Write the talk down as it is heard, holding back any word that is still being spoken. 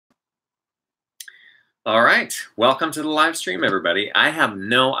All right, welcome to the live stream, everybody. I have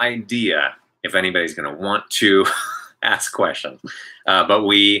no idea if anybody's going to want to ask questions, but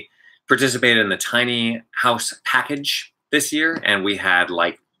we participated in the tiny house package this year, and we had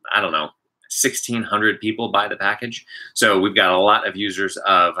like, I don't know, 1,600 people buy the package. So we've got a lot of users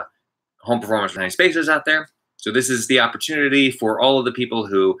of home performance for tiny spaces out there. So this is the opportunity for all of the people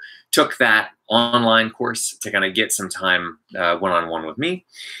who took that online course to kind of get some time one-on-one with me.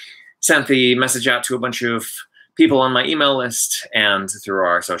 Sent the message out to a bunch of people on my email list and through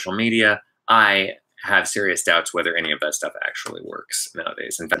our social media. I have serious doubts whether any of that stuff actually works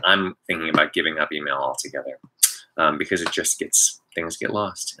nowadays. In fact, I'm thinking about giving up email altogether because it just things get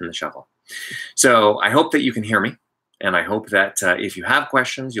lost in the shuffle. So I hope that you can hear me. And I hope that if you have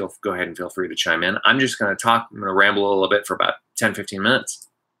questions, you'll go ahead and feel free to chime in. I'm just going to talk. I'm going to ramble a little bit for about 10, 15 minutes.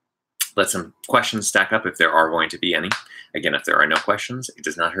 Let some questions stack up if there are going to be any. Again, if there are no questions, it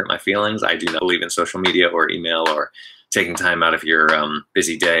does not hurt my feelings. I do not believe in social media or email or taking time out of your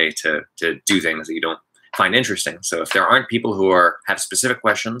busy day to do things that you don't find interesting. So if there aren't people who have specific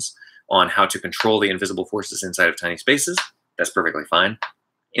questions on how to control the invisible forces inside of tiny spaces, that's perfectly fine.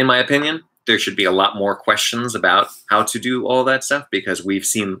 In my opinion, there should be a lot more questions about how to do all that stuff because we've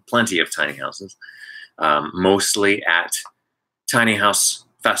seen plenty of tiny houses, mostly at tiny house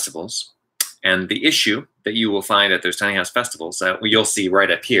festivals. And the issue that you will find at those tiny house festivals, you'll see right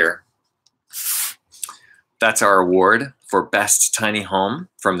up here, that's our award for Best Tiny Home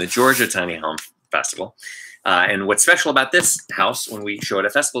from the Georgia Tiny Home Festival. And what's special about this house when we show it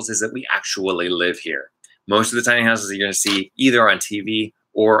at festivals is that we actually live here. Most of the tiny houses that you're going to see either on TV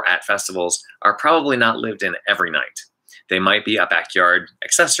or at festivals are probably not lived in every night. They might be a backyard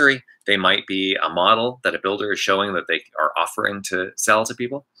accessory. They might be a model that a builder is showing that they are offering to sell to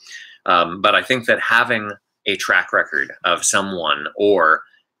people. But I think that having a track record of someone, or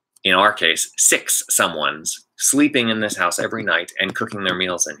in our case, 6 someones sleeping in this house every night and cooking their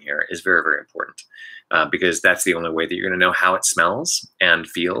meals in here is very, very important because that's the only way that you're going to know how it smells and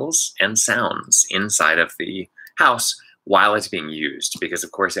feels and sounds inside of the house while it's being used. Because,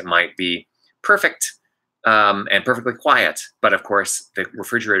 of course, it might be perfect and perfectly quiet, but, of course, the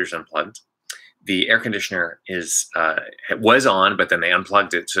refrigerator's unplugged. The air conditioner was on, but then they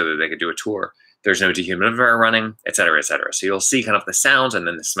unplugged it so that they could do a tour. There's no dehumidifier running, et cetera, et cetera. So you'll see kind of the sounds and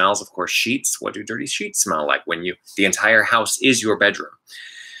then the smells. Of course, sheets. What do dirty sheets smell like when the entire house is your bedroom?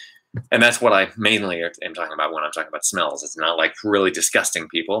 And that's what I mainly am talking about when I'm talking about smells. It's not like really disgusting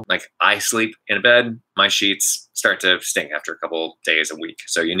people. Like I sleep in a bed, my sheets start to stink after a couple days a week.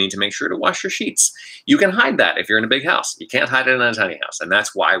 So you need to make sure to wash your sheets. You can hide that if you're in a big house. You can't hide it in a tiny house. And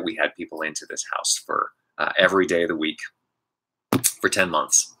that's why we had people into this house for every day of the week for 10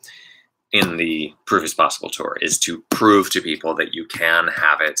 months in the Proof is Possible tour, is to prove to people that you can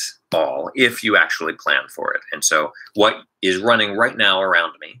have it all if you actually plan for it. And so what is running right now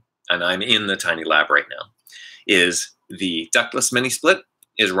around me, and I'm in the tiny lab right now, is the ductless mini split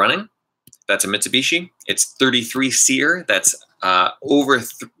is running. That's a Mitsubishi. It's 33 SEER. That's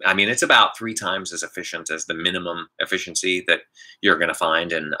it's about 3 times as efficient as the minimum efficiency that you're going to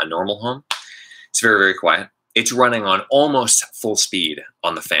find in a normal home. It's very, very quiet. It's running on almost full speed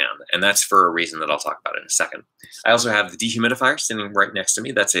on the fan, and that's for a reason that I'll talk about in a second. I also have the dehumidifier sitting right next to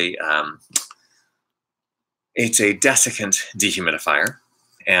me. That's it's a desiccant dehumidifier.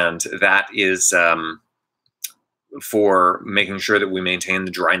 And that is for making sure that we maintain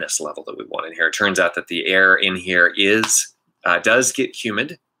the dryness level that we want in here. It turns out that the air in here does get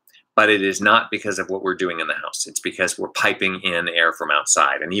humid, but it is not because of what we're doing in the house. It's because we're piping in air from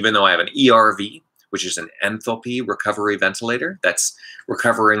outside. And even though I have an ERV, which is an enthalpy recovery ventilator, that's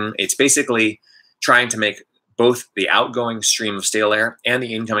recovering, it's basically trying to make both the outgoing stream of stale air and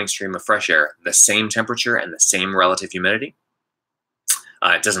the incoming stream of fresh air the same temperature and the same relative humidity.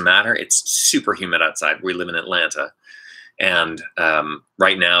 It doesn't matter. It's super humid outside. We live in Atlanta. And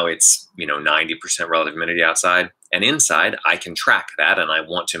right now it's 90% relative humidity outside. And inside, I can track that. And I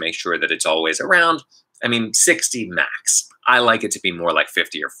want to make sure that it's always around, 60 max. I like it to be more like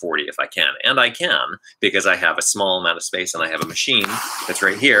 50 or 40 if I can. And I can because I have a small amount of space and I have a machine that's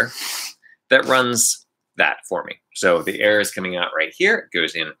right here that runs that for me. So the air is coming out right here. It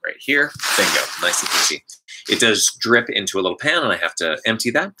goes in right here. Bingo. Nice and easy. It does drip into a little pan, and I have to empty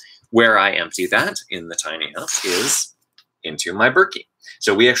that. Where I empty that in the tiny house is into my Berkey.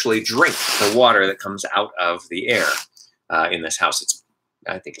 So we actually drink the water that comes out of the air in this house.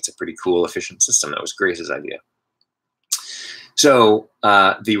 I think it's a pretty cool, efficient system. That was Grace's idea. So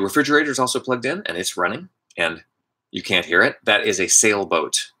the refrigerator is also plugged in, and it's running, and you can't hear it. That is a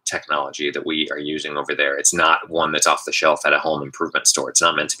sailboat technology that we are using over there. It's not one that's off the shelf at a home improvement store. It's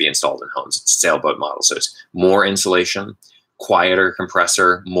not meant to be installed in homes. It's a sailboat model. So it's more insulation, quieter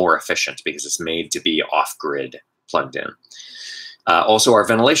compressor, more efficient because it's made to be off-grid plugged in. Also, our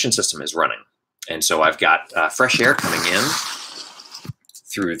ventilation system is running. And so I've got fresh air coming in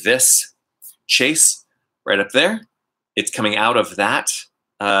through this chase right up there. It's coming out of that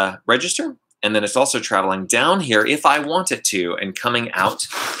register. And then it's also traveling down here if I want it to, and coming out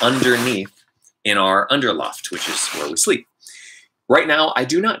underneath in our underloft, which is where we sleep. Right now, I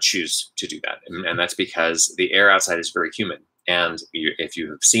do not choose to do that. And that's because the air outside is very humid. And if you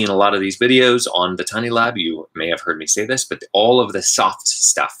have seen a lot of these videos on the Tiny Lab, you may have heard me say this, but all of the soft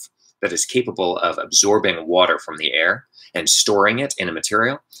stuff that is capable of absorbing water from the air and storing it in a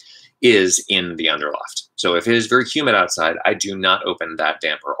material is in the underloft. So if it is very humid outside, I do not open that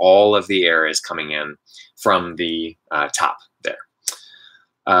damper. All of the air is coming in from the top there.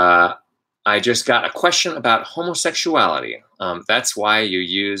 I just got a question about homosexuality. That's why you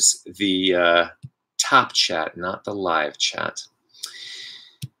use the top chat, not the live chat.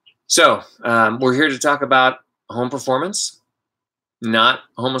 So we're here to talk about home performance, not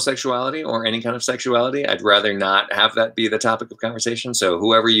homosexuality or any kind of sexuality. I'd rather not have that be the topic of conversation. So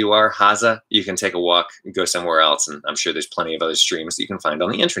whoever you are, Haza, you can take a walk and go somewhere else. And I'm sure there's plenty of other streams that you can find on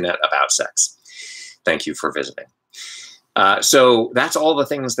the internet about sex. Thank you for visiting. So that's all the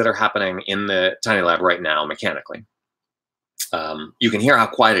things that are happening in the Tiny Lab right now mechanically. You can hear how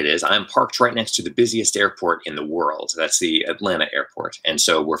quiet it is. I'm parked right next to the busiest airport in the world. That's the Atlanta airport. And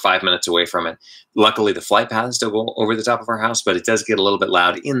so we're 5 minutes away from it. Luckily, the flight paths don't go over the top of our house, but it does get a little bit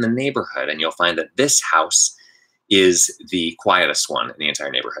loud in the neighborhood. And you'll find that this house is the quietest one in the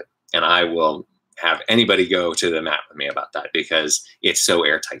entire neighborhood. And I will have anybody go to the mat with me about that because it's so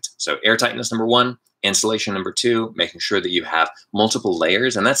airtight. So airtightness, number one. Insulation, number two, making sure that you have multiple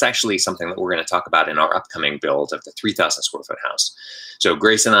layers. And that's actually something that we're going to talk about in our upcoming build of the 3,000 square foot house. So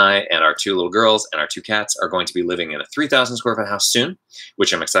Grace and I and our 2 little girls and our 2 cats are going to be living in a 3,000 square foot house soon,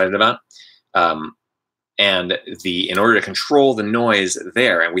 which I'm excited about. And in order to control the noise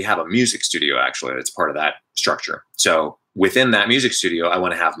there, and we have a music studio actually that's part of that structure. So within that music studio, I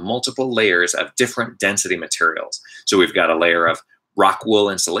want to have multiple layers of different density materials. So we've got a layer of rock wool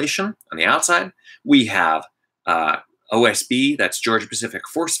insulation on the outside. We have OSB, that's Georgia Pacific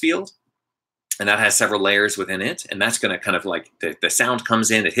Force Field, and that has several layers within it. And that's going to kind of like, the sound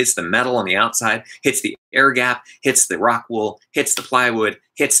comes in, it hits the metal on the outside, hits the air gap, hits the rock wool, hits the plywood,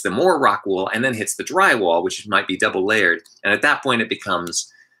 hits the more rock wool, and then hits the drywall, which might be double layered. And at that point, it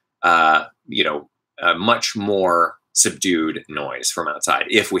becomes, a much more subdued noise from outside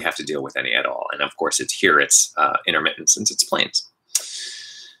if we have to deal with any at all. And of course, it's intermittent since it's planes.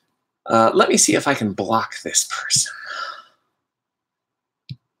 Let me see if I can block this person.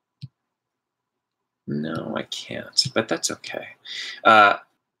 No, I can't, but that's okay.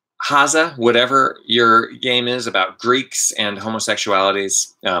 Haza, whatever your game is about Greeks and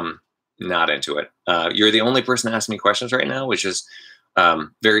homosexualities, not into it. You're the only person to ask me questions right now, which is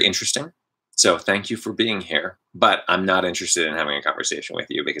very interesting. So thank you for being here, but I'm not interested in having a conversation with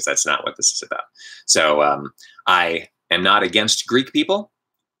you because that's not what this is about. So I am not against Greek people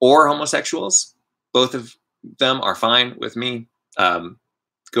or homosexuals. Both of them are fine with me.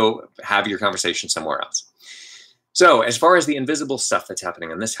 Go have your conversation somewhere else. So as far as the invisible stuff that's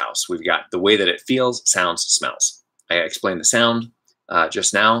happening in this house, we've got the way that it feels, sounds, smells. I explained the sound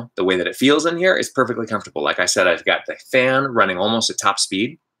just now. The way that it feels in here is perfectly comfortable. Like I said, I've got the fan running almost at top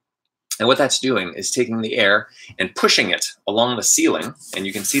speed. And what that's doing is taking the air and pushing it along the ceiling. And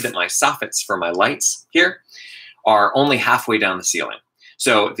you can see that my soffits for my lights here are only halfway down the ceiling.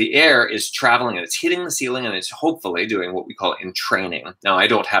 So the air is traveling and it's hitting the ceiling and it's hopefully doing what we call entraining. Now, I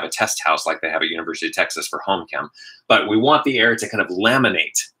don't have a test house like they have at University of Texas for home chem, but we want the air to kind of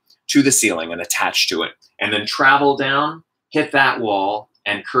laminate to the ceiling and attach to it and then travel down, hit that wall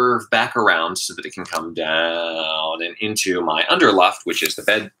and curve back around so that it can come down and into my underloft, which is the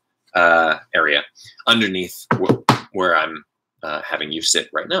bed area underneath where I'm having you sit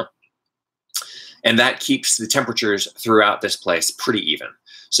right now. And that keeps the temperatures throughout this place pretty even.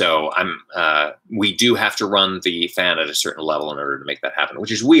 So we do have to run the fan at a certain level in order to make that happen,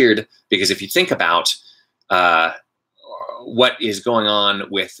 which is weird because if you think about what is going on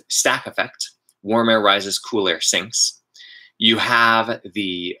with stack effect, warm air rises, cool air sinks, you have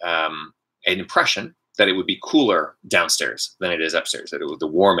the an impression that it would be cooler downstairs than it is upstairs, that the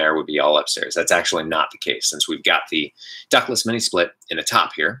warm air would be all upstairs. That's actually not the case since we've got the ductless mini split in the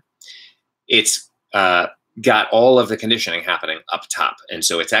top here. It's got all of the conditioning happening up top. And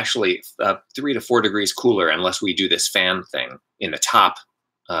so it's actually 3 to 4 degrees cooler unless we do this fan thing in the top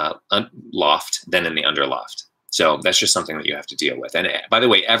loft than in the underloft. So that's just something that you have to deal with. And by the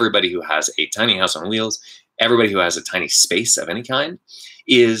way, everybody who has a tiny house on wheels, everybody who has a tiny space of any kind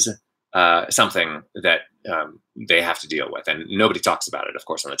is something that they have to deal with. And nobody talks about it, of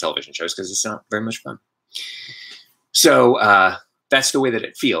course, on the television shows because it's not very much fun. So that's the way that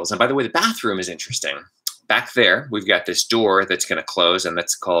it feels. And by the way, the bathroom is interesting. Back there, we've got this door that's going to close, and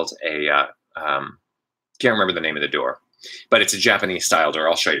that's called a, can't remember the name of the door, but it's a Japanese style door.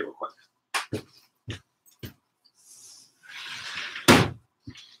 I'll show you real quick.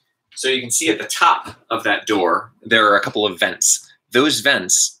 So you can see at the top of that door, there are a couple of vents. Those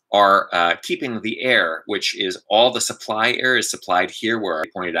vents are keeping the air, which is all the supply air is supplied here where I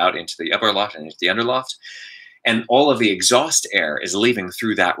pointed out into the upper loft and into the underloft. And all of the exhaust air is leaving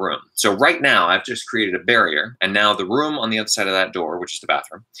through that room. So right now I've just created a barrier, and now the room on the other side of that door, which is the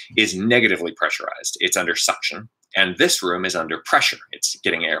bathroom, is negatively pressurized. It's under suction, and this room is under pressure. It's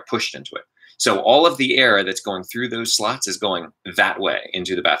getting air pushed into it. So all of the air that's going through those slots is going that way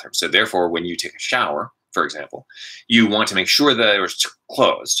into the bathroom. So therefore, when you take a shower, for example, you want to make sure that it was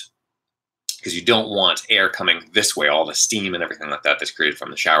closed, because you don't want air coming this way, all the steam and everything like that that's created from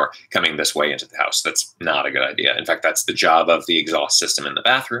the shower coming this way into the house. That's not a good idea. In fact, that's the job of the exhaust system in the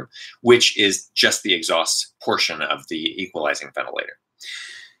bathroom, which is just the exhaust portion of the equalizing ventilator.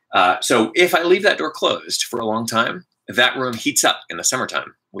 So if I leave that door closed for a long time, that room heats up in the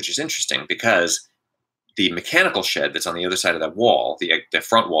summertime, which is interesting because the mechanical shed that's on the other side of that wall, the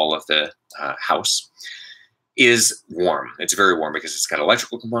front wall of the house, is warm. It's very warm because it's got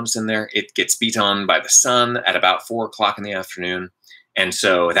electrical components in there. It gets beat on by the sun at about 4 o'clock in the afternoon. And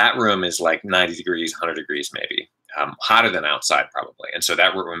so that room is like 90 degrees, 100 degrees maybe, hotter than outside probably. And so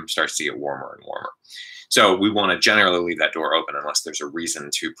that room starts to get warmer and warmer. So we want to generally leave that door open unless there's a reason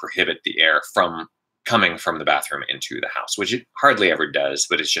to prohibit the air from coming from the bathroom into the house, which it hardly ever does,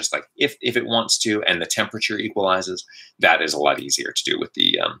 but it's just like if it wants to and the temperature equalizes, that is a lot easier to do with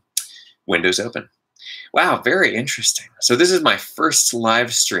the windows open. Wow, very interesting. So this is my first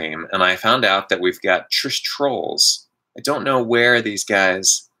live stream, and I found out that we've got Trish trolls. I don't know where these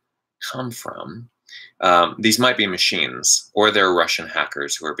guys come from. These might be machines, or they're Russian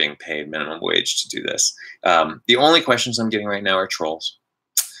hackers who are being paid minimum wage to do this. The only questions I'm getting right now are trolls.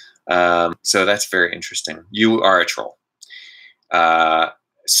 So that's very interesting. You are a troll.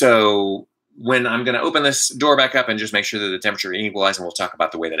 So when I'm going to open this door back up and just make sure that the temperature is equalized, and we'll talk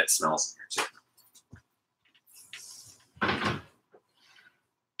about the way that it smells here too.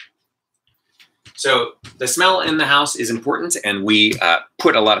 So the smell in the house is important, and we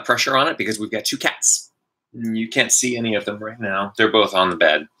put a lot of pressure on it because we've got 2 cats. You can't see any of them right now. They're both on the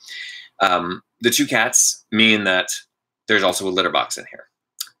bed. The 2 cats mean that there's also a litter box in here.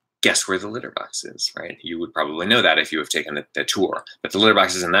 Guess where the litter box is, right? You would probably know that if you have taken the tour. But the litter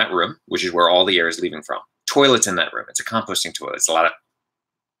box is in that room, which is where all the air is leaving from. Toilet's in that room. It's a composting toilet. It's a lot of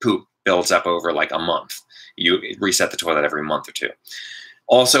poop builds up over like a month. You reset the toilet every month or 2.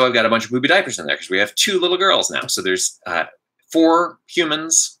 Also, I've got a bunch of poopy diapers in there because we have 2 little girls now. So there's 4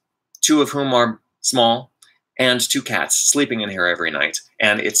 humans, 2 of whom are small, and 2 cats sleeping in here every night,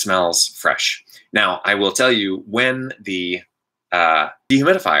 and it smells fresh. Now, I will tell you, when the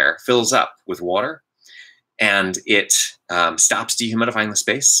dehumidifier fills up with water and it stops dehumidifying the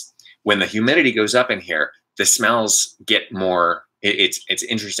space, when the humidity goes up in here, the smells get more. It's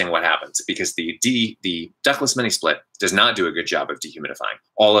interesting what happens because the ductless mini split does not do a good job of dehumidifying.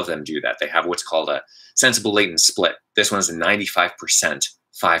 All of them do that. They have what's called a sensible latent split. This one's a 95%,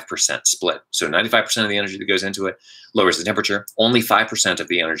 5% split. So 95% of the energy that goes into it lowers the temperature. Only 5% of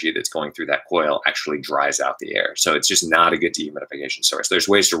the energy that's going through that coil actually dries out the air. So it's just not a good dehumidification source. There's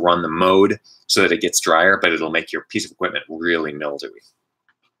ways to run the mode so that it gets drier, but it'll make your piece of equipment really mildewy.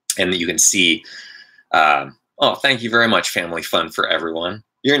 And you can see, oh, thank you very much, Family Fun for Everyone.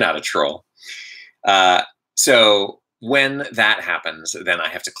 You're not a troll. So when that happens, then I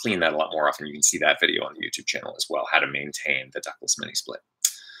have to clean that a lot more often. You can see that video on the YouTube channel as well, how to maintain the ductless mini split.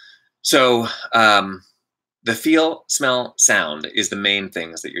 So the feel, smell, sound is the main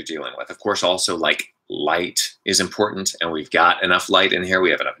things that you're dealing with. Of course, also like light is important, and we've got enough light in here.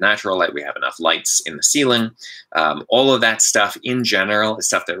 We have enough natural light. We have enough lights in the ceiling. All of that stuff in general is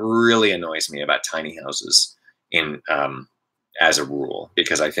stuff that really annoys me about tiny houses in as a rule,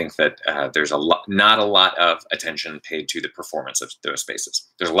 because I think that there's not a lot of attention paid to the performance of those spaces.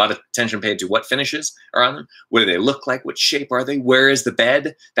 There's a lot of attention paid to what finishes are on them. What do they look like? What shape are they? Where is the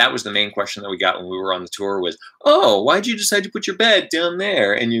bed? That was the main question that we got when we were on the tour was, oh, why'd you decide to put your bed down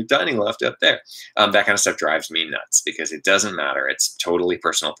there and your dining loft up there? That kind of stuff drives me nuts because it doesn't matter. It's totally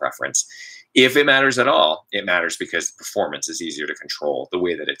personal preference. If it matters at all, it matters because the performance is easier to control the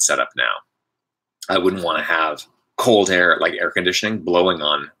way that it's set up now. I wouldn't want to have cold air, like air conditioning, blowing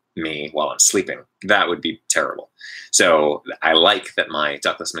on me while I'm sleeping. That would be terrible. So I like that my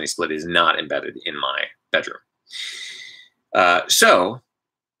ductless mini split is not embedded in my bedroom. So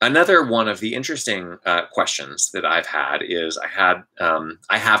another one of the interesting questions that I've had is I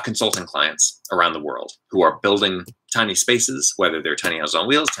have consulting clients around the world who are building tiny spaces, whether they're tiny houses on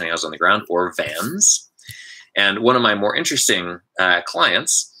wheels, tiny houses on the ground, or vans. And one of my more interesting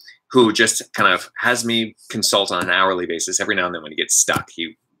clients, who just kind of has me consult on an hourly basis every now and then when he gets stuck,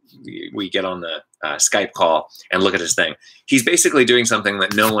 we get on the Skype call and look at his thing. He's basically doing something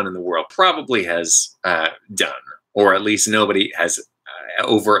that no one in the world probably has done, or at least nobody has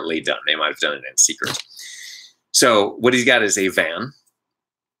overtly done. They might have done it in secret. So what he's got is a van,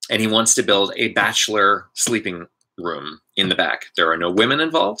 and he wants to build a bachelor sleeping room in the back. There are no women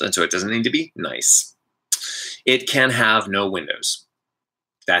involved, and so it doesn't need to be nice. It can have no windows.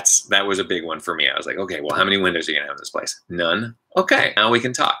 That was a big one for me. I was like, okay, well, how many windows are you gonna have in this place? None. Okay, now we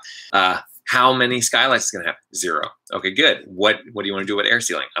can talk. How many skylights is it gonna have? 0. Okay, good. What do you want to do with air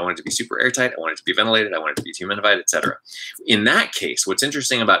sealing? I want it to be super airtight. I want it to be ventilated. I want it to be humidified, etc. In that case, what's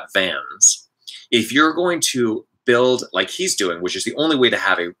interesting about vans, if you're going to build like he's doing, which is the only way to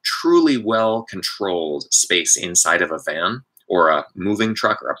have a truly well-controlled space inside of a van, or a moving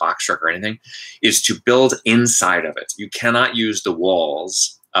truck or a box truck or anything, is to build inside of it. You cannot use the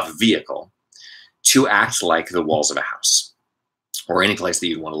walls of a vehicle to act like the walls of a house or any place that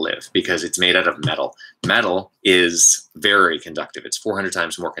you'd want to live, because it's made out of metal. Metal is very conductive. It's 400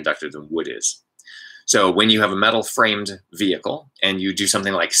 times more conductive than wood is. So when you have a metal framed vehicle and you do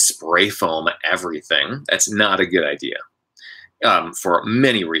something like spray foam everything, that's not a good idea. For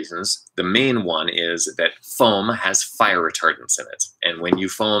many reasons. The main one is that foam has fire retardants in it. And when you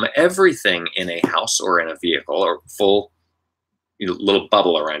foam everything in a house or in a vehicle, or full little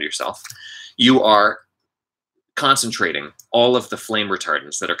bubble around yourself, you are concentrating all of the flame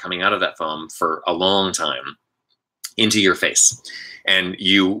retardants that are coming out of that foam for a long time into your face. And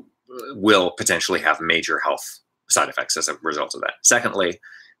you will potentially have major health side effects as a result of that. Secondly,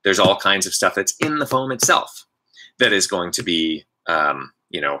 there's all kinds of stuff that's in the foam itself that is going to be,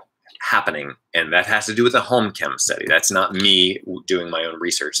 happening. And that has to do with a home chem study. That's not me doing my own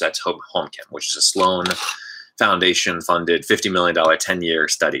research. That's home chem, which is a Sloan Foundation funded $50 million 10-year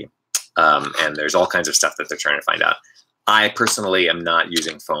study. And there's all kinds of stuff that they're trying to find out. I personally am not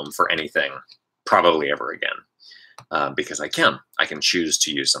using foam for anything probably ever again, because I can choose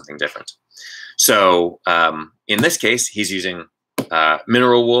to use something different. So in this case, he's using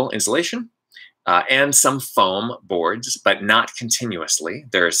mineral wool insulation, and some foam boards, but not continuously.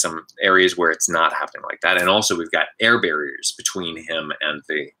 There are some areas where it's not happening like that. And also we've got air barriers between him and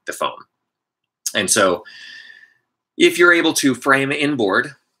the foam. And so if you're able to frame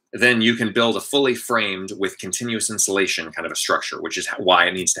inboard, then you can build a fully framed with continuous insulation kind of a structure, which is why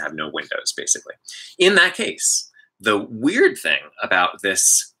it needs to have no windows, basically. In that case, the weird thing about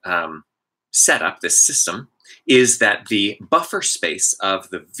this setup, this system, is that the buffer space of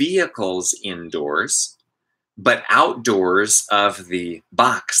the vehicles indoors, but outdoors of the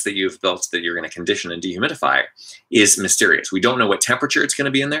box that you've built that you're going to condition and dehumidify, is mysterious. We don't know what temperature it's going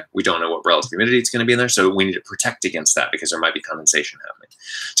to be in there. We don't know what relative humidity it's going to be in there. So we need to protect against that because there might be condensation happening.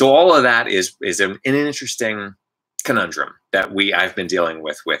 So all of that is an interesting conundrum that I've been dealing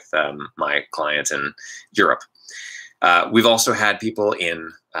with my client in Europe. We've also had people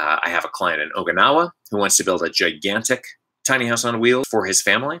I have a client in Okinawa who wants to build a gigantic tiny house on wheels for his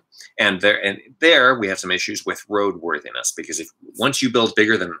family. And there we have some issues with roadworthiness, because once you build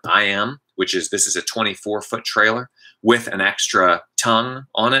bigger than I am, this is a 24-foot trailer with an extra tongue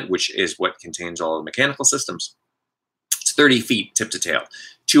on it, which is what contains all the mechanical systems. It's 30 feet tip to tail,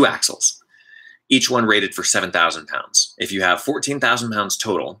 2 axles, each one rated for 7,000 pounds. If you have 14,000 pounds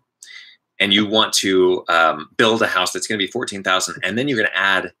total, and you want to build a house that's going to be 14,000, and then you're going to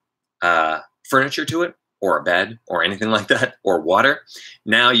add furniture to it, or a bed, or anything like that, or water,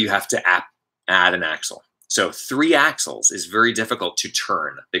 now you have to add an axle. So 3 axles is very difficult to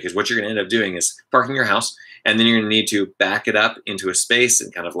turn, because what you're going to end up doing is parking your house, and then you're going to need to back it up into a space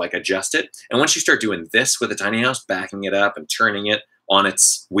and kind of like adjust it. And once you start doing this with a tiny house, backing it up and turning it on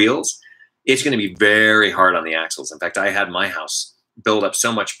its wheels, it's going to be very hard on the axles. In fact, I had my house build up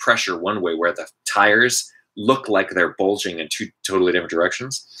so much pressure one way where the tires look like they're bulging in 2 totally different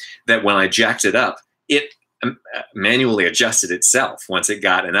directions, that when I jacked it up, it manually adjusted itself once it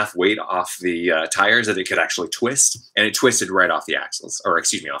got enough weight off the tires that it could actually twist, and it twisted right off the axles, or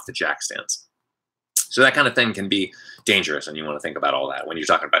excuse me, off the jack stands. So that kind of thing can be dangerous, and you want to think about all that. When you're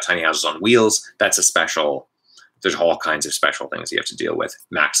talking about tiny houses on wheels, that's a special, there's all kinds of special things you have to deal with.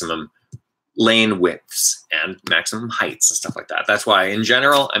 Maximum lane widths and maximum heights and stuff like that. That's why, in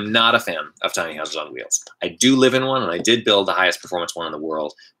general, I'm not a fan of tiny houses on wheels. I do live in one, and I did build the highest performance one in the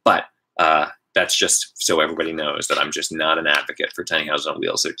world, but that's just so everybody knows that I'm just not an advocate for tiny houses on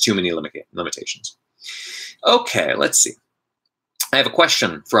wheels. There are too many limitations. Okay, let's see. I have a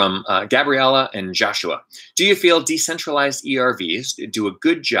question from Gabriella and Joshua. Do you feel decentralized ERVs do a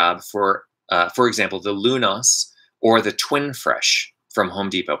good job for example, the Lunas or the Twin Fresh from Home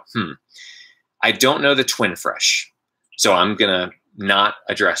Depot? I don't know the Twin Fresh, so I'm going to not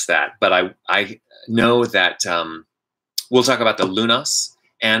address that. But I know that we'll talk about the Lunas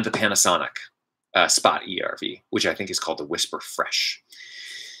and the Panasonic Spot ERV, which I think is called the Whisper Fresh.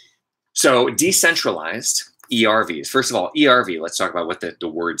 So decentralized ERVs. First of all, ERV, let's talk about what the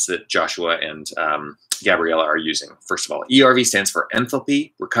words that Joshua and Gabriella are using. First of all, ERV stands for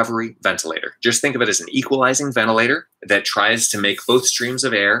Enthalpy Recovery Ventilator. Just think of it as an equalizing ventilator that tries to make both streams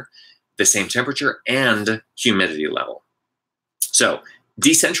of air the same temperature and humidity level. So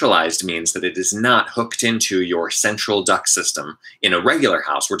decentralized means that it is not hooked into your central duct system. In a regular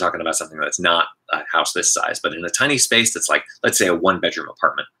house, we're talking about something that's not a house this size, but in a tiny space that's like, let's say, a one-bedroom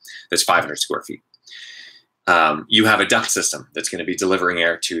apartment that's 500 square feet. You have a duct system that's going to be delivering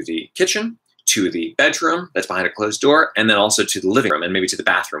air to the kitchen, to the bedroom that's behind a closed door, and then also to the living room and maybe to the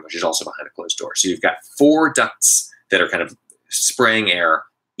bathroom, which is also behind a closed door. So you've got 4 ducts that are kind of spraying air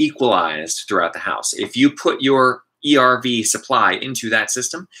equalized throughout the house. If you put your ERV supply into that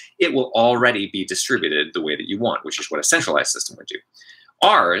system, it will already be distributed the way that you want, which is what a centralized system would do.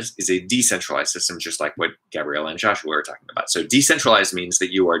 Ours is a decentralized system, just like what Gabriella and Joshua were talking about. So decentralized means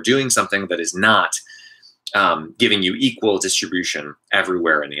that you are doing something that is not giving you equal distribution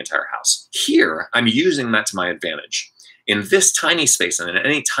everywhere in the entire house. Here, I'm using that to my advantage. In this tiny space, and in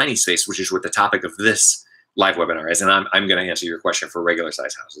any tiny space, which is what the topic of this live webinar is, and I'm going to answer your question for regular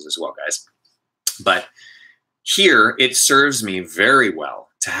size houses as well, guys. But here, it serves me very well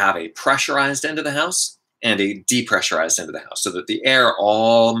to have a pressurized end of the house and a depressurized end of the house so that the air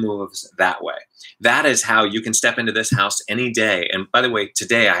all moves that way. That is how you can step into this house any day. And by the way,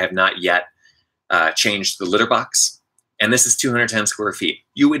 today I have not yet changed the litter box, and this is 210 square feet.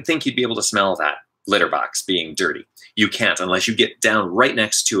 You would think you'd be able to smell that litter box being dirty. You can't unless you get down right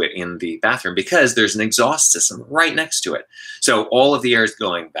next to it in the bathroom, because there's an exhaust system right next to it. So all of the air is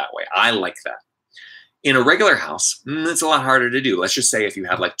going that way. I like that. In a regular house, it's a lot harder to do. Let's just say if you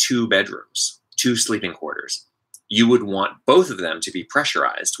have like 2 bedrooms, 2 sleeping quarters, you would want both of them to be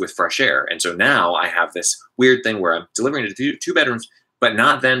pressurized with fresh air. And so now I have this weird thing where I'm delivering to 2 bedrooms, but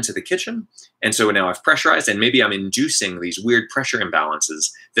not then to the kitchen. And so now I've pressurized, and maybe I'm inducing these weird pressure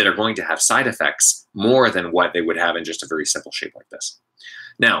imbalances that are going to have side effects more than what they would have in just a very simple shape like this.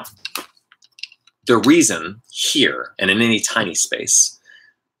 Now, the reason here and in any tiny space,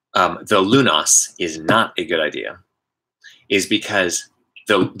 the Lunas is not a good idea is because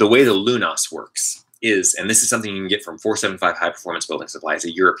the way the Lunas works is, and this is something you can get from 475 High Performance Building Supply, is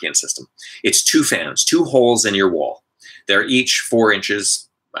a European system. It's 2 fans, 2 holes in your wall. They're each 4 inches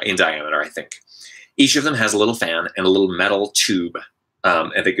in diameter, I think. Each of them has a little fan and a little metal tube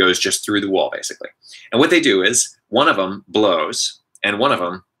that goes just through the wall, basically. And what they do is one of them blows and one of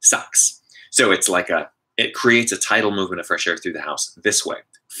them sucks. So it's like it creates a tidal movement of fresh air through the house this way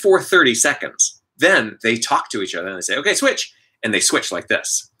for 30 seconds. Then they talk to each other and they say, okay, switch. And they switch like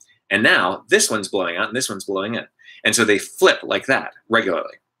this. And now this one's blowing out and this one's blowing in. And so they flip like that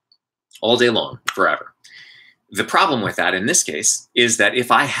regularly, all day long, forever. The problem with that in this case is that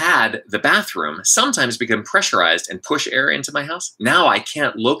if I had the bathroom sometimes become pressurized and push air into my house, now I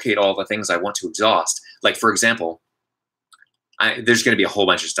can't locate all the things I want to exhaust. Like, for example, there's going to be a whole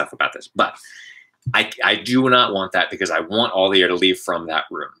bunch of stuff about this, but I do not want that because I want all the air to leave from that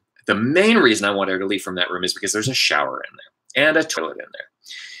room. The main reason I want air to leave from that room is because there's a shower in there and a toilet in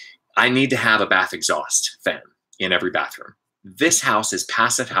there. I need to have a bath exhaust fan in every bathroom. This house is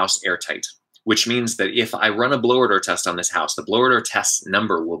passive house airtight, which means that if I run a blower door test on this house, the blower door test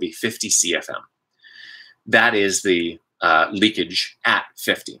number will be 50 CFM. That is the leakage at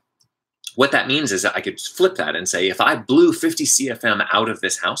 50. What that means is that I could flip that and say, if I blew 50 CFM out of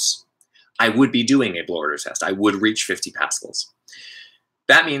this house, I would be doing a blower door test. I would reach 50 pascals.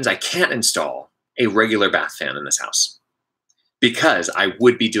 That means I can't install a regular bath fan in this house because I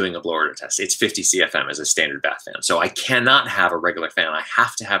would be doing a blower door test. It's 50 CFM as a standard bath fan. So I cannot have a regular fan. I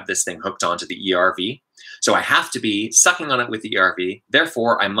have to have this thing hooked onto the ERV So I have to be sucking on it with the ERV.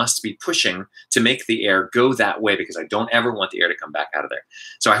 Therefore, I must be pushing to make the air go that way because I don't ever want the air to come back out of there.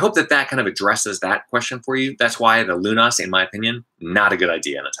 So I hope that that kind of addresses that question for you. That's why the Lunas, in my opinion, not a good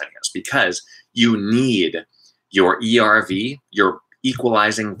idea in a tiny house, because you need your ERV, your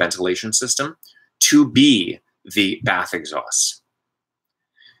equalizing ventilation system, to be the bath exhaust.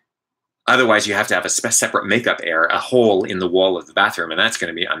 Otherwise, you have to have a separate makeup air, a hole in the wall of the bathroom, and that's going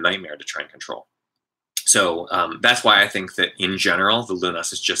to be a nightmare to try and control. So that's why I think that in general, the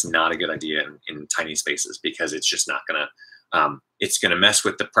Lunas is just not a good idea in tiny spaces, because it's just not going to, it's going to mess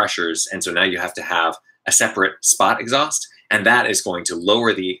with the pressures. And so now you have to have a separate spot exhaust, and that is going to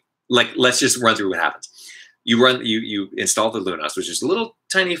lower the, like, let's just run through what happens. You install the Lunas, which is little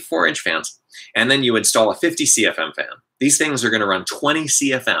tiny 4-inch fans, and then you install a 50 CFM fan. These things are going to run 20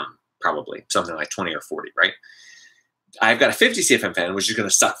 CFM, probably something like 20 or 40, right? I've got a 50 CFM fan, which is going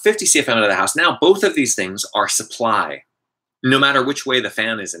to suck 50 CFM out of the house. Now, both of these things are supply. No matter which way the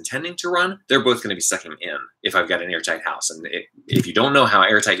fan is intending to run, they're both going to be sucking in if I've got an airtight house. And if you don't know how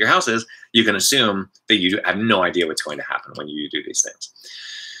airtight your house is, you can assume that you have no idea what's going to happen when you do these things.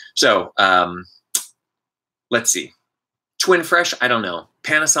 So let's see. Twin Fresh, I don't know.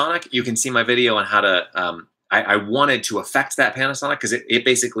 Panasonic, you can see my video on how to, I wanted to affect that Panasonic because it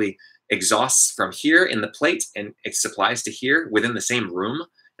basically exhausts from here in the plate and it supplies to here within the same room.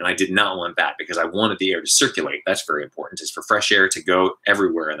 And I did not want that because I wanted the air to circulate. That's very important, is for fresh air to go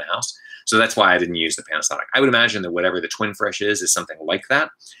everywhere in the house. So that's why I didn't use the Panasonic. I would imagine that whatever the Twin Fresh is something like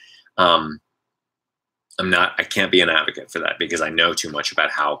that. I can't be an advocate for that because I know too much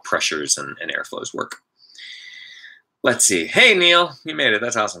about how pressures and airflows work. Let's see. Hey, Neil, you made it.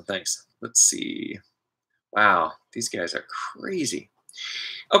 That's awesome. Thanks. Let's see. Wow, these guys are crazy.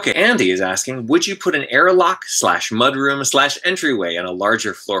 Okay, Andy is asking, would you put an airlock / mudroom / entryway in a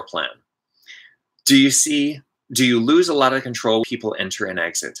larger floor plan? Do you lose a lot of control when people enter and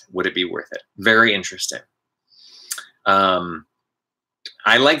exit? Would it be worth it? Very interesting.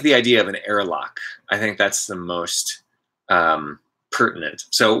 I like the idea of an airlock. I think that's the most pertinent.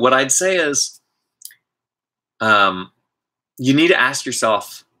 So what I'd say is you need to ask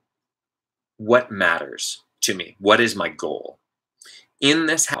yourself, what matters to me? What is my goal? In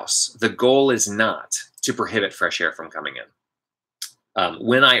this house, the goal is not to prohibit fresh air from coming in.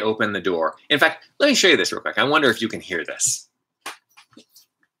 When I open the door, in fact, let me show you this real quick. I wonder if you can hear this.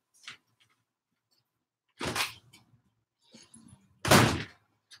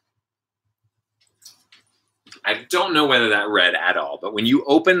 I don't know whether that read at all, but when you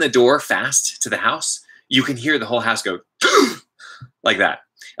open the door fast to the house, you can hear the whole house go like that.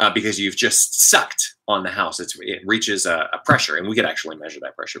 Because you've just sucked on the house. It reaches a pressure, and we could actually measure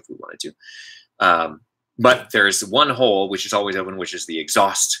that pressure if we wanted to. But there's one hole which is always open, which is the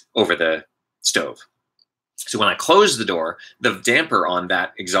exhaust over the stove. So when I close the door, the damper on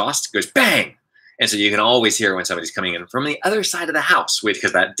that exhaust goes bang. And so you can always hear when somebody's coming in from the other side of the house,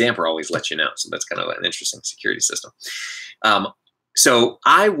 because that damper always lets you know. So that's kind of an interesting security system. So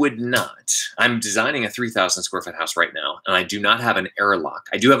I would not, I'm designing a 3,000 square foot house right now, and I do not have an airlock.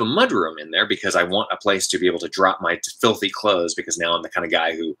 I do have a mudroom in there because I want a place to be able to drop my filthy clothes, because now I'm the kind of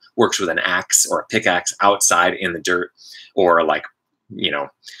guy who works with an axe or a pickaxe outside in the dirt, or like, you know,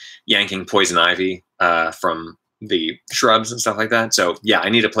 yanking poison ivy from the shrubs and stuff like that. So yeah, I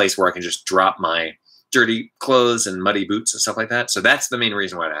need a place where I can just drop my dirty clothes and muddy boots and stuff like that. So that's the main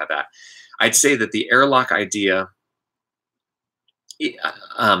reason why I have that. I'd say that the airlock idea,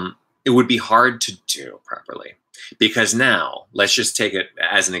 it would be hard to do properly, because now let's just take it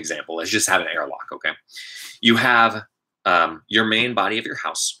as an example. Let's just have an airlock. Okay. You have your main body of your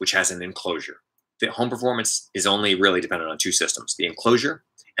house, which has an enclosure. The home performance is only really dependent on two systems, the enclosure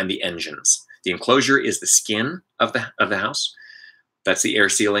and the engines. The enclosure is the skin of the house. That's the air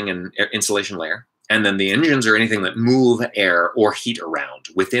sealing and air insulation layer. And then the engines are anything that move air or heat around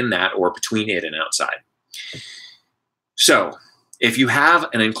within that or between it and outside. So if you have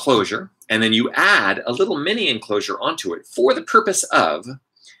an enclosure and then you add a little mini enclosure onto it for the purpose of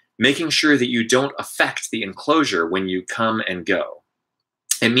making sure that you don't affect the enclosure when you come and go,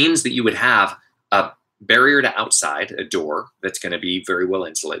 it means that you would have a barrier to outside, a door that's going to be very well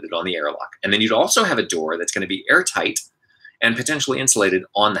insulated on the airlock. And then you'd also have a door that's going to be airtight and potentially insulated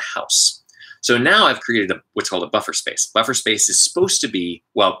on the house. So now I've created what's called a buffer space. Buffer space is supposed to be,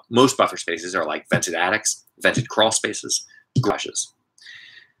 well, most buffer spaces are like vented attics, vented crawl spaces, garages.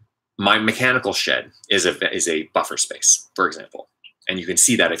 My mechanical shed is a buffer space, for example. And you can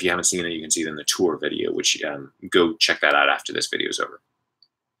see that if you haven't seen it, you can see it in the tour video, which go check that out after this video is over.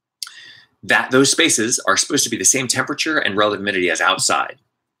 Those spaces are supposed to be the same temperature and relative humidity as outside.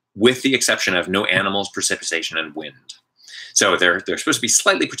 with the exception of no animals, precipitation, and wind. So they're supposed to be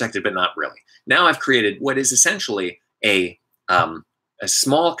slightly protected, but not really. Now I've created what is essentially a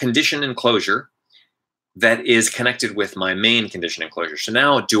small conditioned enclosure that is connected with my main conditioned enclosure. So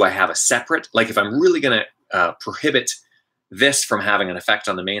now do I have a separate, like if I'm really going to prohibit this from having an effect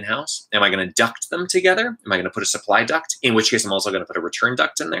on the main house, am I going to duct them together? Am I going to put a supply duct? In which case I'm also going to put a return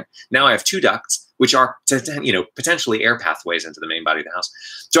duct in there. Now I have two ducts, which are potentially air pathways into the main body of the house.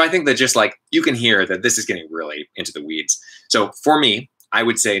 So I think that just like you can hear that this is getting really into the weeds. So for me, I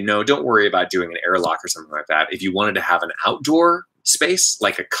would say, no, don't worry about doing an airlock or something like that. If you wanted to have an outdoor space,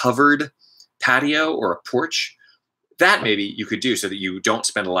 like a covered patio or a porch, that maybe you could do so that you don't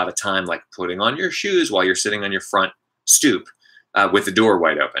spend a lot of time like putting on your shoes while you're sitting on your front stoop with the door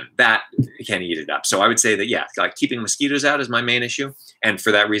wide open. That can eat it up. So I would say that, yeah, like keeping mosquitoes out is my main issue. And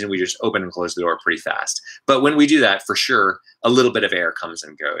for that reason, we just open and close the door pretty fast. But when we do that, for sure, a little bit of air comes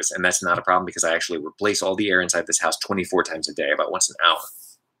and goes. And that's not a problem because I actually replace all the air inside this house 24 times a day, about once an hour.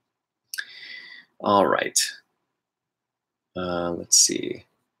 All right. Let's see.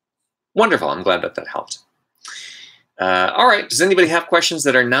 Wonderful. I'm glad that that helped. All right. Does anybody have questions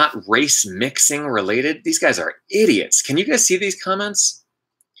that are not race mixing related? These guys are idiots. Can you guys see these comments?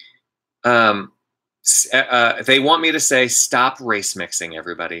 They want me to say, stop race mixing,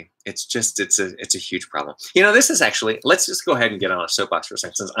 everybody. It's just, it's a huge problem. You know, this is actually, let's just go ahead and get on a soapbox for a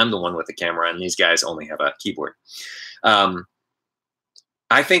second, since I'm the one with the camera and these guys only have a keyboard.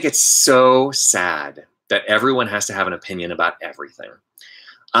 I think it's so sad that everyone has to have an opinion about everything.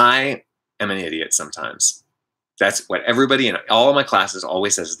 I am an idiot sometimes. That's what everybody in all of my classes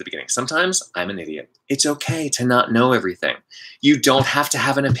always says at the beginning. Sometimes I'm an idiot. It's okay to not know everything. You don't have to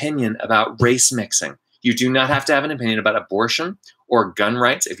have an opinion about race mixing. You do not have to have an opinion about abortion or gun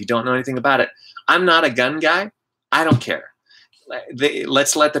rights if you don't know anything about it. I'm not a gun guy. I don't care.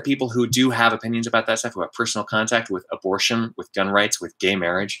 Let's let the people who do have opinions about that stuff, who have personal contact with abortion, with gun rights, with gay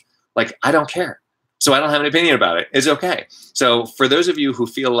marriage, like, I don't care. So I don't have an opinion about it. It's okay. So for those of you who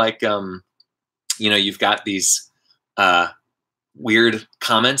feel like, you've got these weird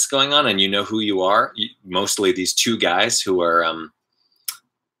comments going on and you know who you are, mostly these two guys who are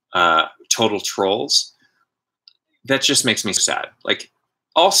total trolls, that just makes me sad. Like,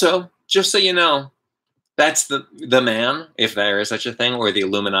 also, just so you know, that's the man, if there is such a thing, or the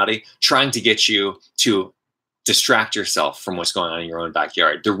Illuminati, trying to get you to distract yourself from what's going on in your own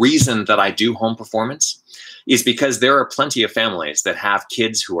backyard. The reason that I do home performance is because there are plenty of families that have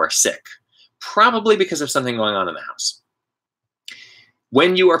kids who are sick, probably because of something going on in the house.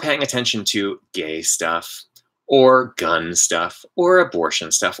 When you are paying attention to gay stuff, or gun stuff, or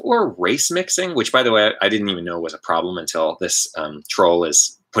abortion stuff, or race mixing, which, by the way, I didn't even know was a problem until this troll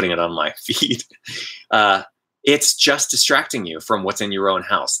is putting it on my feed. It's just distracting you from what's in your own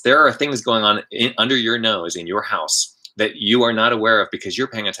house. There are things going on under your nose in your house that you are not aware of because you're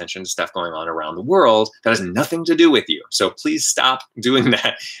paying attention to stuff going on around the world that has nothing to do with you. So please stop doing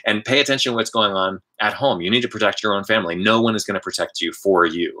that and pay attention to what's going on at home. You need to protect your own family. No one is going to protect you for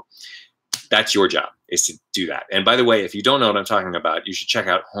you. That's your job, is to do that. And by the way, if you don't know what I'm talking about, you should check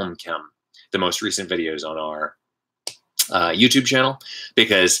out Home Chem, the most recent videos on our YouTube channel,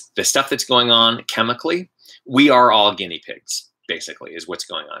 because the stuff that's going on chemically, we are all guinea pigs, basically, is what's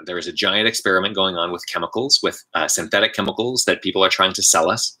going on. There is a giant experiment going on with chemicals, with synthetic chemicals that people are trying to sell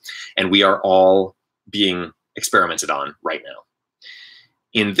us, and we are all being experimented on right now.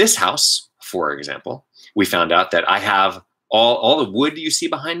 In this house, for example, we found out that I have all the wood you see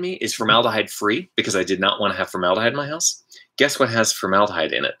behind me is formaldehyde-free because I did not want to have formaldehyde in my house. Guess what has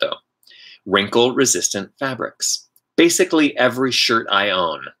formaldehyde in it, though? Wrinkle-resistant fabrics. Basically, every shirt I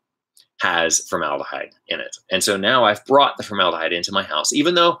own has formaldehyde in it. And so now I've brought the formaldehyde into my house.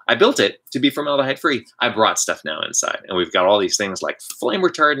 Even though I built it to be formaldehyde-free, I brought stuff now inside. And we've got all these things like flame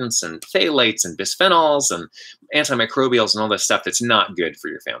retardants and phthalates and bisphenols and antimicrobials and all this stuff that's not good for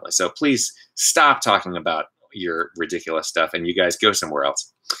your family. So please stop talking about your ridiculous stuff and you guys go somewhere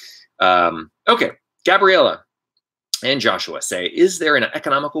else. Okay, Gabriella and Joshua say, is there an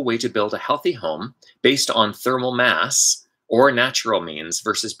economical way to build a healthy home based on thermal mass or natural means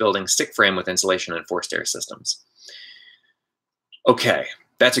versus building stick frame with insulation and forced air systems? Okay,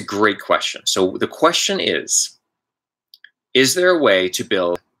 that's a great question. So the question is there a way to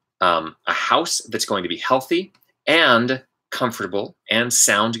build a house that's going to be healthy and comfortable and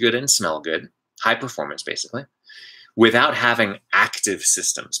sound good and smell good, high performance basically, without having active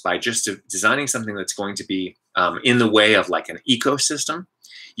systems, by just designing something that's going to be in the way of like an ecosystem?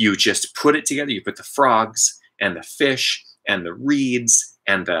 You just put it together, you put the frogs and the fish and the reeds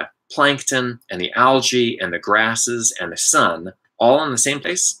and the plankton and the algae and the grasses and the sun all in the same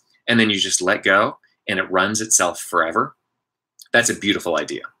place, and then you just let go and it runs itself forever, that's a beautiful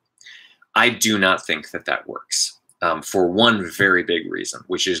idea. I do not think that that works for one very big reason,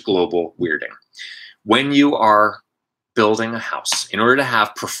 which is global weirding. When you are building a house, in order to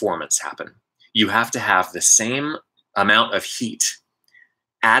have performance happen, you have to have the same amount of heat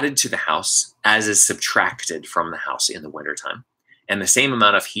added to the house as is subtracted from the house in the wintertime, and the same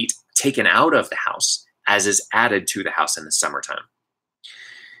amount of heat taken out of the house as is added to the house in the summertime.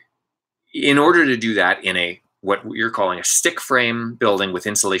 In order to do that in a what you're calling a stick frame building with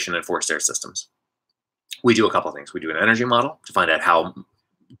insulation and forced air systems, we do a couple of things. We do an energy model to find out how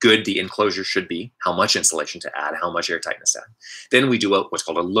good the enclosure should be, how much insulation to add, how much air tightness to add. Then we do what's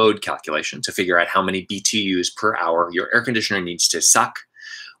called a load calculation to figure out how many BTUs per hour your air conditioner needs to suck,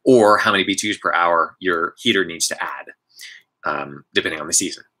 or how many BTUs per hour your heater needs to add, depending on the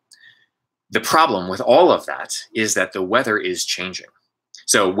season. The problem with all of that is that the weather is changing.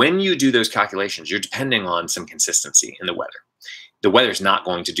 So when you do those calculations, you're depending on some consistency in the weather. The weather's not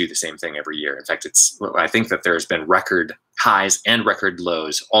going to do the same thing every year. In fact, I think that there's been record highs and record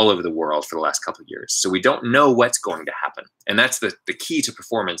lows all over the world for the last couple of years. So we don't know what's going to happen. And that's the key to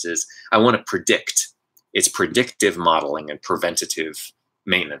performance is I want to predict. It's predictive modeling and preventative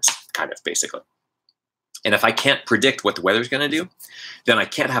maintenance, kind of, basically. And if I can't predict what the weather's going to do, then I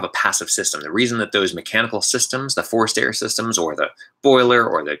can't have a passive system. The reason that those mechanical systems, the forced air systems or the boiler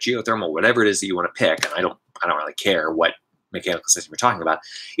or the geothermal, whatever it is that you want to pick, and I don't really care what mechanical system you're talking about,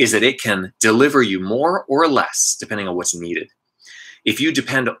 is that it can deliver you more or less depending on what's needed. If you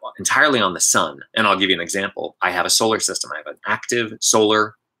depend entirely on the sun, and I'll give you an example, I have a solar system. I have an active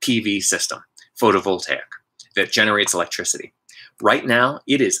solar PV system, photovoltaic, that generates electricity. Right now,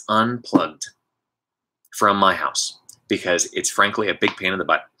 it is unplugged from my house because it's frankly a big pain in the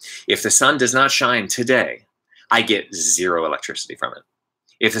butt. If the sun does not shine today, I get zero electricity from it.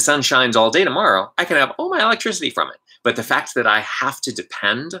 If the sun shines all day tomorrow, I can have all my electricity from it. But the fact that I have to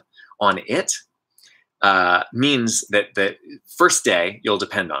depend on it means that the first day, you'll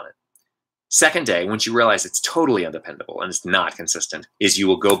depend on it. Second day, once you realize it's totally undependable and it's not consistent, is you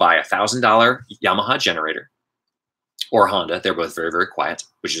will go buy a $1,000 Yamaha generator or Honda. They're both very, very quiet,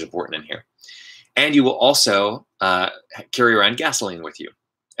 which is important in here. And you will also carry around gasoline with you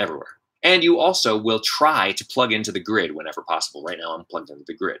everywhere. And you also will try to plug into the grid whenever possible. Right now, I'm plugged into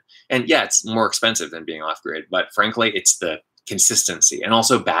the grid. And yeah, it's more expensive than being off grid, but frankly, it's the consistency. And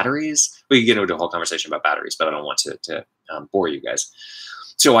also batteries. We could get into a whole conversation about batteries, but I don't want to bore you guys.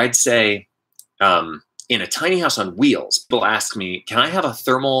 So I'd say in a tiny house on wheels, people ask me, can I have a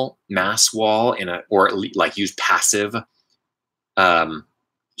thermal mass wall or like use passive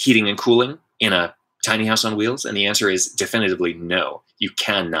heating and cooling in a tiny house on wheels? And the answer is definitively no. You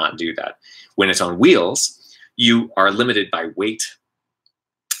cannot do that. When it's on wheels, you are limited by weight.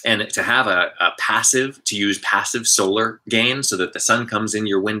 And to have to use passive solar gain so that the sun comes in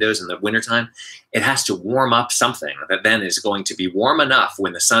your windows in the wintertime, it has to warm up something that then is going to be warm enough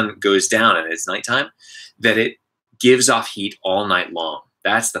when the sun goes down and it's nighttime that it gives off heat all night long.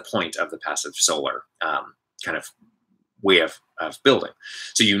 That's the point of the passive solar kind of way of building.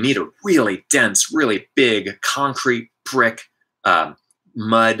 So you need a really dense, really big concrete brick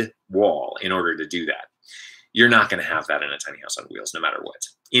mud wall in order to do that. You're not going to have that in a tiny house on wheels, no matter what.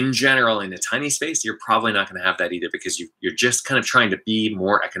 In general, in a tiny space, you're probably not going to have that either because you're just kind of trying to be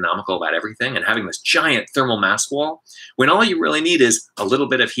more economical about everything and having this giant thermal mass wall when all you really need is a little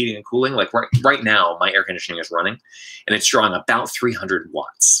bit of heating and cooling. Like right now, my air conditioning is running and it's drawing about 300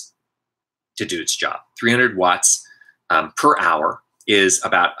 watts to do its job. 300 watts per hour is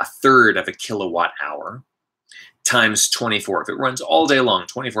about 1/3 of a kilowatt hour times 24. If it runs all day long,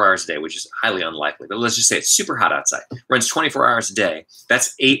 24 hours a day, which is highly unlikely, but let's just say it's super hot outside, runs 24 hours a day,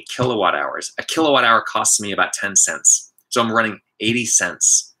 that's 8 kilowatt hours. A kilowatt hour costs me about 10 cents. So I'm running 80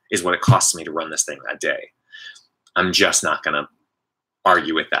 cents is what it costs me to run this thing a day. I'm just not going to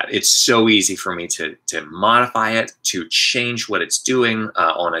argue with that. It's so easy for me to modify it, to change what it's doing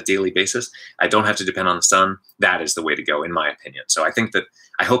on a daily basis. I don't have to depend on the sun. That is the way to go, in my opinion. So I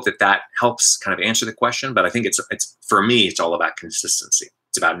hope that helps kind of answer the question. But I think it's for me, it's all about consistency.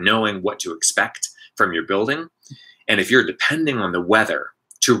 It's about knowing what to expect from your building. And if you're depending on the weather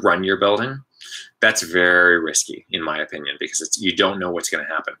to run your building, that's very risky, in my opinion, because you don't know what's going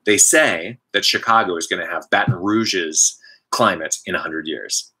to happen. They say that Chicago is going to have Baton Rouge's climate in 100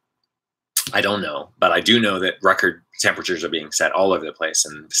 years. I don't know, but I do know that record temperatures are being set all over the place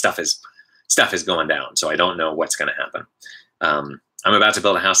and stuff is going down. So I don't know what's going to happen. I'm about to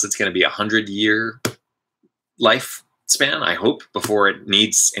build a house that's going to be 100-year lifespan, I hope, before it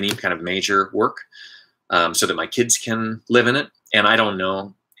needs any kind of major work so that my kids can live in it. And I don't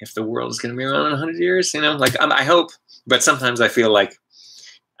know if the world is going to be around in 100 years, like I hope, but sometimes I feel like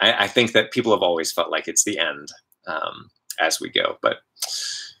I think that people have always felt like it's the end as we go. But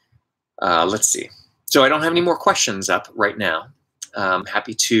let's see. So I don't have any more questions up right now.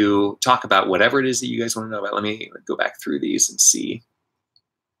 Happy to talk about whatever it is that you guys want to know about. Let me go back through these and see.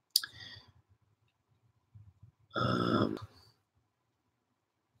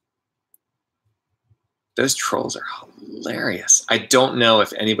 Those trolls are hilarious. I don't know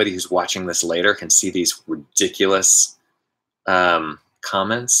if anybody who's watching this later can see these ridiculous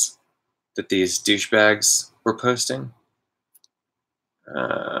comments that these douchebags were posting.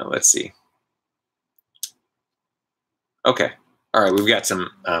 Let's see. Okay. All right, we've got some,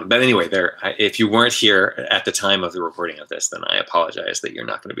 but anyway, if you weren't here at the time of the recording of this, then I apologize that you're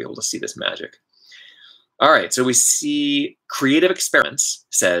not going to be able to see this magic. All right, so we see Creative Experiments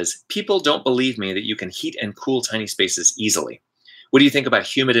says, people don't believe me that you can heat and cool tiny spaces easily. What do you think about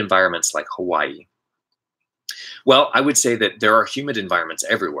humid environments like Hawaii? Well, I would say that there are humid environments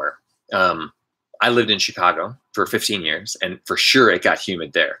everywhere. I lived in Chicago for 15 years, and for sure it got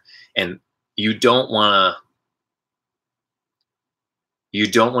humid there. And you don't want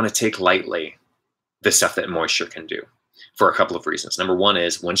to take lightly the stuff that moisture can do for a couple of reasons. Number one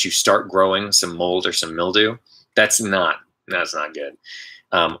is once you start growing some mold or some mildew, that's not good.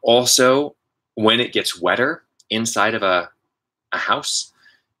 Also, when it gets wetter inside of a house,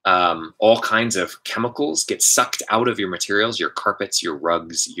 all kinds of chemicals get sucked out of your materials, your carpets, your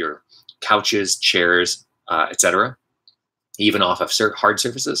rugs, your couches, chairs, etc., even off of hard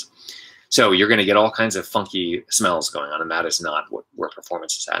surfaces. So you're going to get all kinds of funky smells going on, and that is not where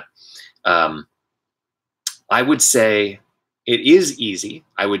performance is at. I would say it is easy.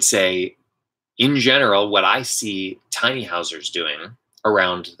 I would say, in general, what I see tiny housers doing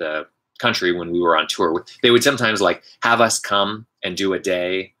around the country when we were on tour, they would sometimes like have us come and do a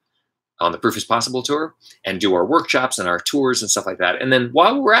day on the Proof is Possible tour and do our workshops and our tours and stuff like that. And then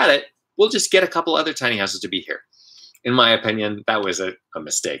while we're at it, we'll just get a couple other tiny houses to be here. In my opinion, that was a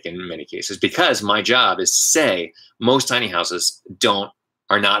mistake in many cases, because my job is to say most tiny houses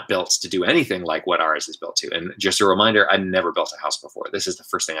are not built to do anything like what ours is built to. And just a reminder, I never built a house before. This is the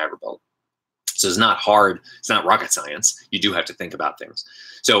first thing I ever built. So it's not hard. It's not rocket science. You do have to think about things.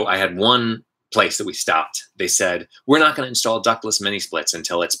 So I had one place that we stopped. They said, we're not going to install ductless mini splits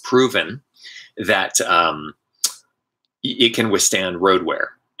until it's proven that it can withstand road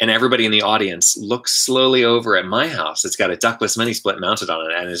wear. And everybody in the audience looks slowly over at my house. It's got a ductless mini split mounted on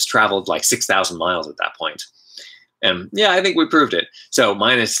it and has traveled like 6,000 miles at that point. And yeah, I think we proved it. So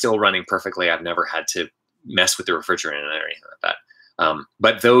mine is still running perfectly. I've never had to mess with the refrigerant or anything like that.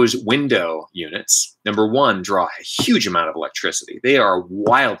 But those window units, number one, draw a huge amount of electricity. They are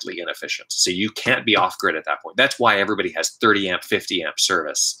wildly inefficient. So you can't be off grid at that point. That's why everybody has 30 amp, 50 amp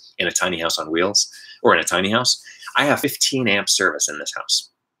service in a tiny house on wheels or in a tiny house. I have 15 amp service in this house.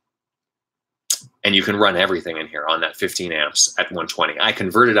 And you can run everything in here on that 15 amps at 120. I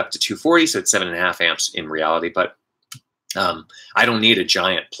converted up to 240, so it's 7.5 amps in reality. But I don't need a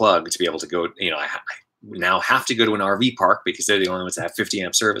giant plug to be able to go. I now have to go to an RV park because they're the only ones that have 50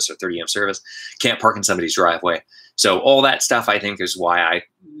 amp service or 30 amp service. Can't park in somebody's driveway. So all that stuff, I think, is why I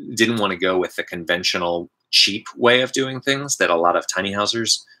didn't want to go with the conventional cheap way of doing things that a lot of tiny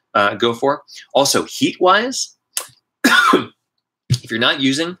housers go for. Also, heat-wise, if you're not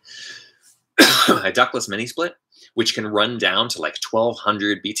using a ductless mini split, which can run down to like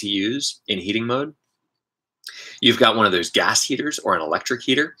 1200 BTUs in heating mode, you've got one of those gas heaters or an electric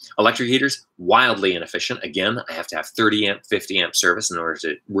heater. Electric heaters, wildly inefficient. Again, I have to have 30 amp, 50 amp service in order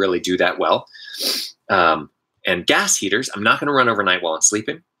to really do that well. And gas heaters, I'm not going to run overnight while I'm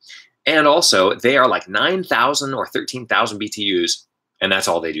sleeping. And also, they are like 9,000 or 13,000 BTUs, and that's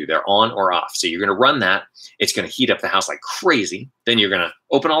all they do. They're on or off. So you're going to run that. It's going to heat up the house like crazy. Then you're going to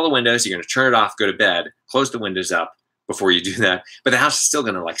open all the windows. You're going to turn it off, go to bed, close the windows up before you do that. But the house is still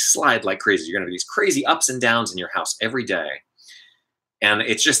going to like slide like crazy. You're going to have these crazy ups and downs in your house every day. And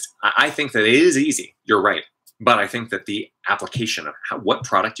it's just, I think that it is easy. You're right. But I think that the application of what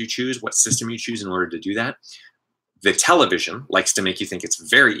product you choose, what system you choose in order to do that, the television likes to make you think it's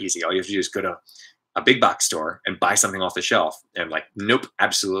very easy. All you have to do is go to a big box store and buy something off the shelf, and like, nope,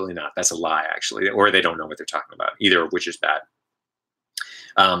 absolutely not. That's a lie, actually, or they don't know what they're talking about, either of which is bad.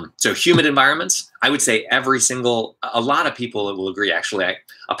 So humid environments, I would say a lot of people will agree. Actually,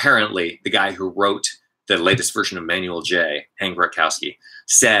 apparently the guy who wrote the latest version of Manual J, Hank Rutkowski,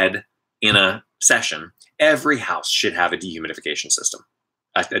 said in a session, every house should have a dehumidification system,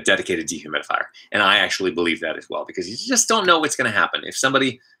 a dedicated dehumidifier. And I actually believe that as well, because you just don't know what's going to happen. If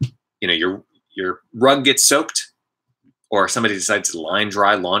somebody, your rug gets soaked or somebody decides to line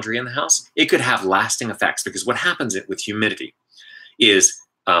dry laundry in the house, it could have lasting effects, because what happens with humidity is,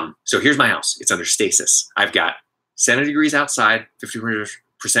 so here's my house. It's under stasis. I've got 70 degrees outside, 50%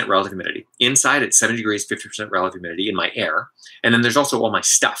 relative humidity. Inside, it's 70 degrees, 50% relative humidity in my air. And then there's also all my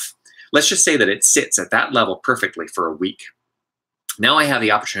stuff. Let's just say that it sits at that level perfectly for a week. Now I have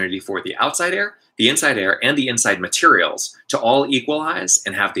the opportunity for the outside air, the inside air, and the inside materials to all equalize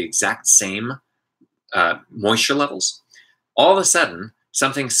and have the exact same moisture levels. All of a sudden,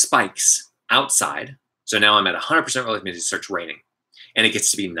 something spikes outside. So now I'm at 100% relative humidity, it starts raining. And it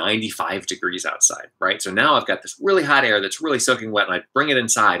gets to be 95 degrees outside, right? So now I've got this really hot air that's really soaking wet, and I bring it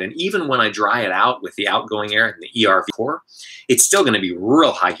inside. And even when I dry it out with the outgoing air and the ERV core, it's still going to be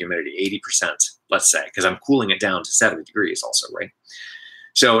real high humidity, 80%, let's say, because I'm cooling it down to 70 degrees also, right?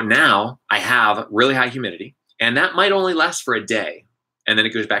 So now I have really high humidity, and that might only last for a day. And then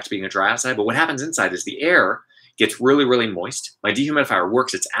it goes back to being a dry outside. But what happens inside is the air gets really, really moist. My dehumidifier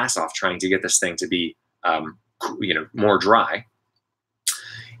works its ass off trying to get this thing to be more dry.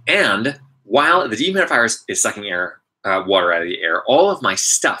 And while the dehumidifier is sucking water out of the air, all of my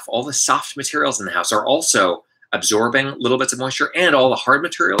stuff, all the soft materials in the house are also absorbing little bits of moisture, and all the hard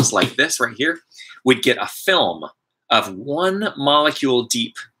materials like this right here would get a film of 1 molecule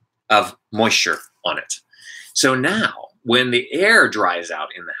deep of moisture on it. So now when the air dries out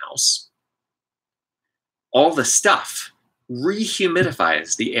in the house, all the stuff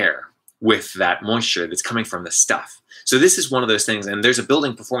rehumidifies the air with that moisture that's coming from the stuff. So this is one of those things, and there's a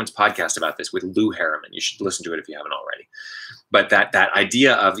building performance podcast about this with Lou Harriman. You should listen to it if you haven't already. But that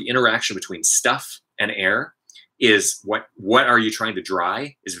idea of the interaction between stuff and air is what are you trying to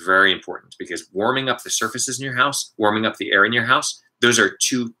dry is very important, because warming up the surfaces in your house, warming up the air in your house, those are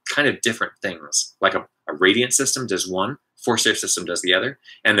two kind of different things. Like a radiant system does one, forced air system does the other,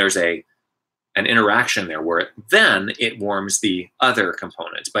 and there's an interaction there where then it warms the other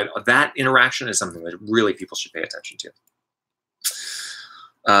components. But that interaction is something that really people should pay attention to.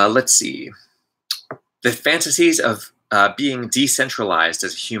 Let's see. The fantasies of being decentralized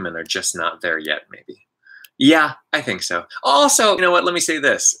as a human are just not there yet, maybe. Yeah, I think so. Also, you know what? Let me say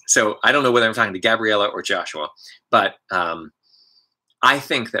this. So I don't know whether I'm talking to Gabriella or Joshua, but I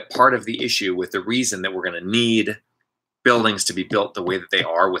think that part of the issue with the reason that we're going to need buildings to be built the way that they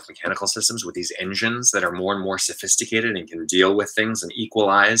are with mechanical systems, with these engines that are more and more sophisticated and can deal with things and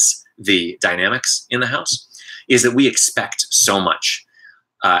equalize the dynamics in the house, is that we expect so much.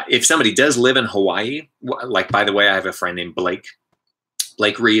 If somebody does live in Hawaii, like, by the way, I have a friend named Blake.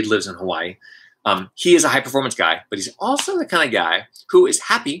 Blake Reed lives in Hawaii. He is a high-performance guy, but he's also the kind of guy who is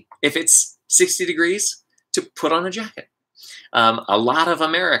happy if it's 60 degrees to put on a jacket. A lot of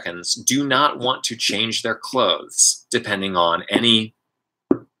Americans do not want to change their clothes depending on any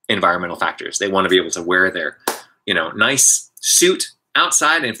environmental factors. They want to be able to wear their, nice suit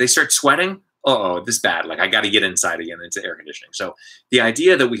outside, and if they start sweating, this is bad. Like, I got to get inside again into air conditioning. So the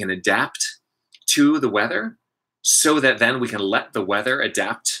idea that we can adapt to the weather so that then we can let the weather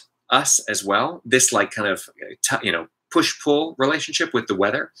adapt us as well, this like kind of, push-pull relationship with the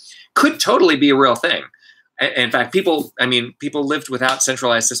weather could totally be a real thing. In fact, people lived without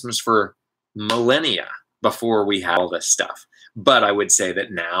centralized systems for millennia before we had all this stuff. But I would say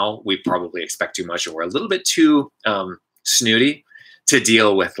that now we probably expect too much, and we're a little bit too snooty to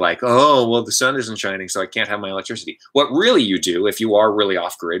deal with, like, oh, well, the sun isn't shining, so I can't have my electricity. What really you do, if you are really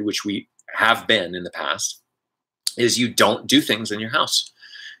off-grid, which we have been in the past, is you don't do things in your house.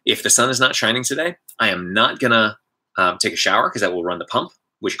 If the sun is not shining today, I am not going to take a shower, because that will run the pump,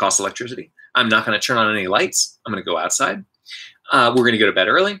 which costs electricity. I'm not going to turn on any lights. I'm going to go outside. We're going to go to bed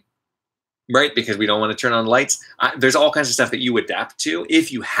early, right? Because we don't want to turn on lights. There's all kinds of stuff that you adapt to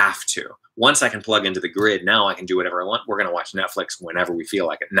if you have to. Once I can plug into the grid, now I can do whatever I want. We're going to watch Netflix whenever we feel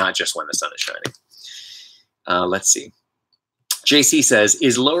like it, not just when the sun is shining. Let's see. JC says,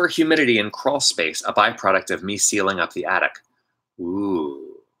 is lower humidity in crawl space a byproduct of me sealing up the attic?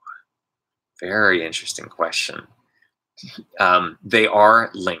 Ooh, very interesting question. They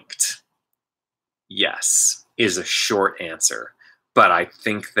are linked. Yes, is a short answer. But I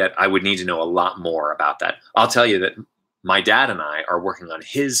think that I would need to know a lot more about that. I'll tell you that my dad and I are working on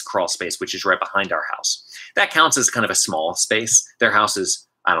his crawl space, which is right behind our house. That counts as kind of a small space. Their house is,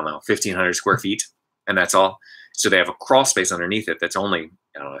 1,500 square feet, and that's all. So they have a crawl space underneath it that's only,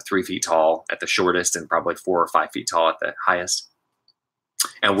 3 feet tall at the shortest and probably 4 or 5 feet tall at the highest.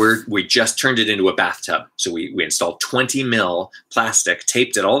 And we just turned it into a bathtub. So we installed 20 mil plastic,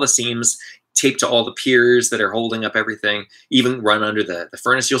 taped at all the seams, taped to all the piers that are holding up everything, even run under the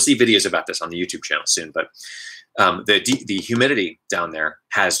furnace. You'll see videos about this on the YouTube channel soon. But The humidity down there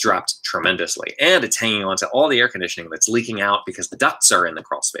has dropped tremendously, and it's hanging on to all the air conditioning that's leaking out because the ducts are in the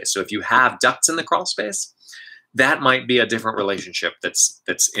crawl space. So if you have ducts in the crawl space, that might be a different relationship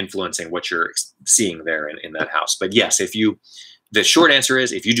that's influencing what you're seeing there in that house. But yes, the short answer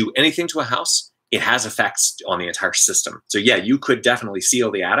is if you do anything to a house, it has effects on the entire system. So yeah, you could definitely seal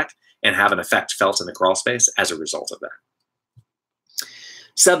the attic and have an effect felt in the crawl space as a result of that.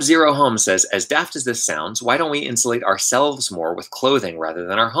 Sub-Zero Home says, as daft as this sounds, why don't we insulate ourselves more with clothing rather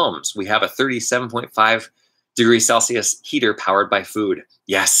than our homes? We have a 37.5 degrees Celsius heater powered by food.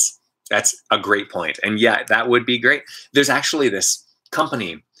 Yes, that's a great point. And yeah, that would be great. There's actually this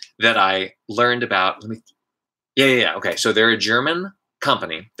company that I learned about. Okay. So they're a German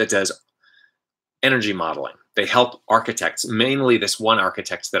company that does energy modeling. They help architects, mainly this one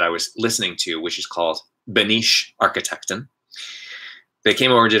architect that I was listening to, which is called Benish Architekten. They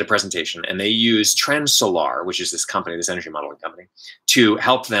came over and did a presentation, and they use Trendsolar, which is this company, this energy modeling company, to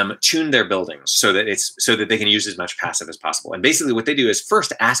help them tune their buildings so that they can use as much passive as possible. And basically what they do is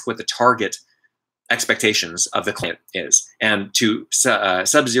first ask what the target expectations of the client is. And to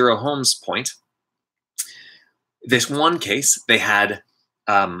Sub-Zero Home's point, this one case, they had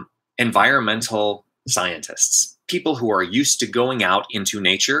environmental scientists, people who are used to going out into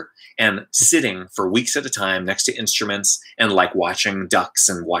nature and sitting for weeks at a time next to instruments and like watching ducks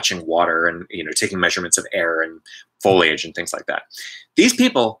and watching water and, you know, taking measurements of air and foliage and things like that. These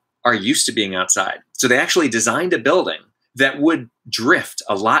people are used to being outside. So they actually designed a building that would drift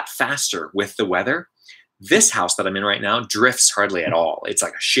a lot faster with the weather. This house that I'm in right now drifts hardly at all. It's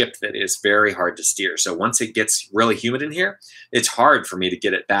like a ship that is very hard to steer. So once it gets really humid in here, it's hard for me to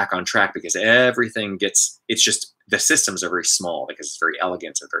get it back on track because everything it's just, the systems are very small because it's very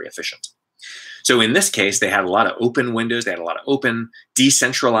elegant and very efficient. So in this case, they had a lot of open windows. They had a lot of open,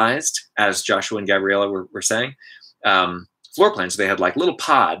 decentralized, as Joshua and Gabriella were saying, floor plans. They had like little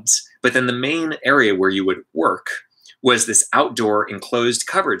pods, but then the main area where you would work was this outdoor enclosed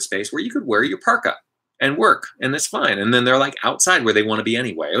covered space where you could wear your parka and work, and that's fine. And then they're like outside where they want to be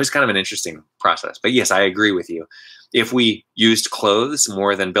anyway. It was kind of an interesting process. But yes, I agree with you. If we used clothes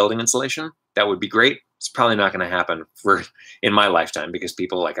more than building insulation, that would be great. It's probably not going to happen in my lifetime because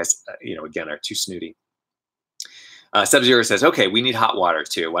people, like I, again, are too snooty. Sub-Zero says, okay, we need hot water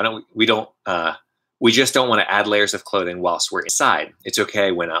too. Why don't we just don't want to add layers of clothing whilst we're inside. It's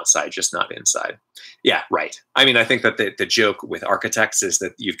okay when outside, just not inside. Yeah, right. I mean, I think that the joke with architects is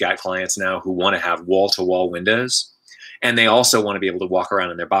that you've got clients now who want to have wall-to-wall windows, and they also want to be able to walk around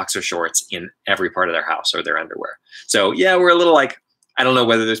in their boxer shorts in every part of their house or their underwear. So yeah, we're a little like, I don't know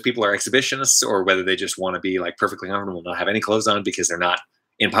whether those people are exhibitionists or whether they just want to be like perfectly comfortable and not have any clothes on because they're not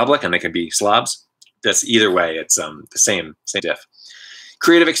in public and they can be slobs. That's either way, it's the same diff.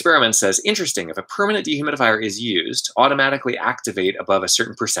 Creative Experiment says, interesting, if a permanent dehumidifier is used, automatically activate above a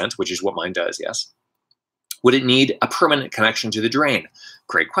certain percent, which is what mine does, yes. Would it need a permanent connection to the drain?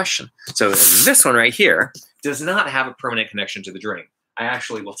 Great question. So this one right here does not have a permanent connection to the drain. I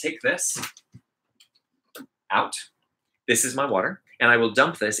actually will take this out. This is my water, and I will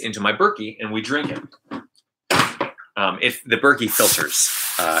dump this into my Berkey, and we drink it. If the Berkey filters,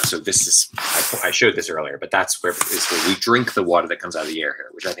 so this is, I showed this earlier, but that's where we drink the water that comes out of the air here,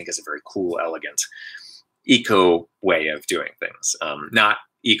 which I think is a very cool, elegant, eco way of doing things. Not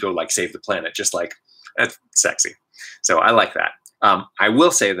eco like save the planet, just like that's sexy. So I like that. I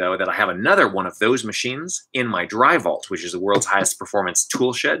will say, though, that I have another one of those machines in my dry vault, which is the world's highest performance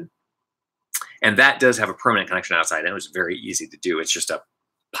tool shed. And that does have a permanent connection outside. And it was very easy to do. It's just a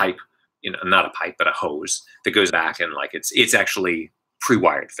pipe, not a pipe, but a hose that goes back, and like it's actually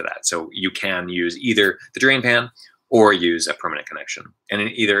pre-wired for that. So you can use either the drain pan or use a permanent connection. And in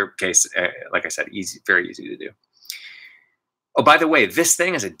either case, like I said, very easy to do. Oh, by the way, this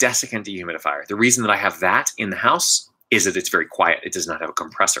thing is a desiccant dehumidifier. The reason that I have that in the house is that it's very quiet. It does not have a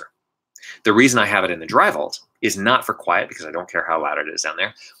compressor. The reason I have it in the dry vault is not for quiet, because I don't care how loud it is down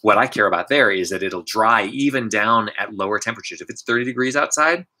there. What I care about there is that it'll dry even down at lower temperatures. If it's 30 degrees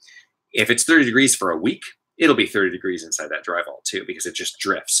outside, if it's 30 degrees for a week, it'll be 30 degrees inside that dry vault too, because it just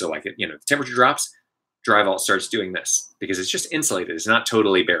drifts. So like, the temperature drops, dry vault starts doing this because it's just insulated. It's not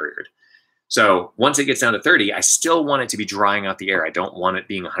totally barriered. So once it gets down to 30, I still want it to be drying out the air. I don't want it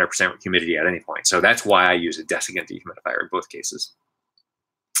being 100% humidity at any point. So that's why I use a desiccant dehumidifier in both cases.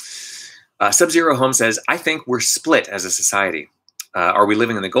 Sub-Zero Home says, I think we're split as a society. Are we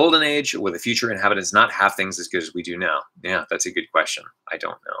living in the golden age where the future inhabitants not have things as good as we do now? Yeah, that's a good question. I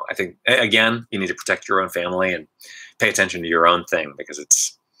don't know. I think, again, you need to protect your own family and pay attention to your own thing,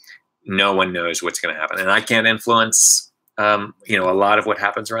 because no one knows what's going to happen. And I can't influence, a lot of what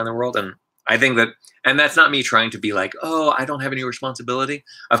happens around the world. And I think that, and that's not me trying to be like, oh, I don't have any responsibility.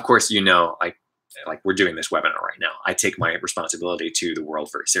 Of course, like we're doing this webinar right now. I take my responsibility to the world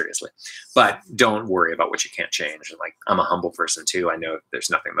very seriously, but don't worry about what you can't change. And like, I'm a humble person too. I know there's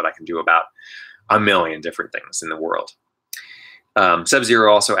nothing that I can do about a million different things in the world.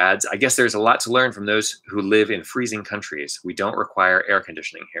 Sub-Zero also adds, I guess there's a lot to learn from those who live in freezing countries. We don't require air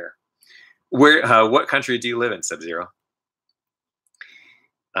conditioning here. What country do you live in, Sub-Zero?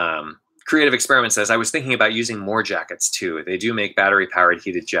 Creative Experiment says, I was thinking about using more jackets too. They do make battery-powered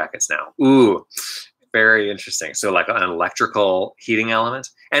heated jackets now. Ooh, very interesting. So like an electrical heating element.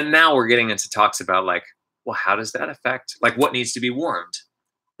 And now we're getting into talks about like, well, how does that affect, like what needs to be warmed?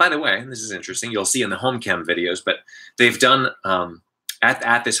 By the way, this is interesting. You'll see in the home chem videos, but they've done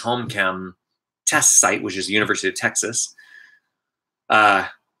at this home chem test site, which is the University of Texas,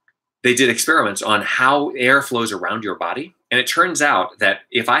 they did experiments on how air flows around your body. And it turns out that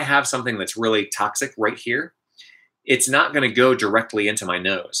if I have something that's really toxic right here, it's not going to go directly into my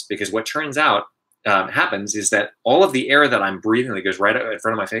nose, because what turns out happens is that all of the air that I'm breathing that goes right in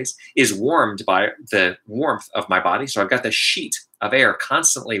front of my face is warmed by the warmth of my body. So I've got this sheet of air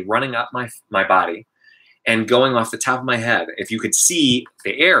constantly running up my body and going off the top of my head. If you could see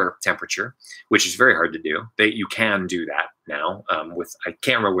the air temperature, which is very hard to do, you can do that now with, I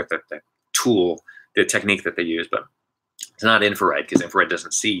can't remember with the tool, the technique that they use, but it's not infrared, because infrared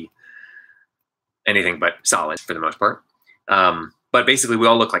doesn't see anything but solids for the most part. But basically we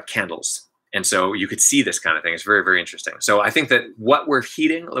all look like candles. And so you could see this kind of thing. It's very, very interesting. So I think that what we're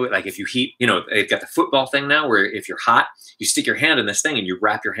heating, like if you heat, they've got the football thing now where if you're hot, you stick your hand in this thing and you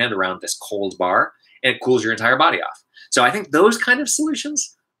wrap your hand around this cold bar and it cools your entire body off. So I think those kind of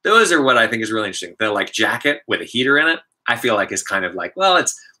solutions, those are what I think is really interesting. The like jacket with a heater in it, I feel like is kind of like, well,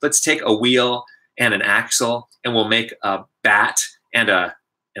 let's take a wheel and an axle and we'll make a bat and a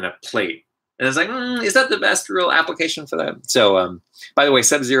plate. And it's like, is that the best real application for that? So, by the way,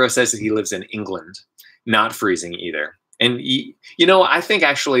 Sub-Zero says that he lives in England, not freezing either. And, I think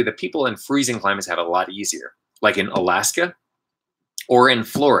actually the people in freezing climates have it a lot easier. Like in Alaska or in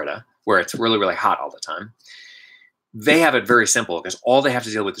Florida, where it's really, really hot all the time, they have it very simple because all they have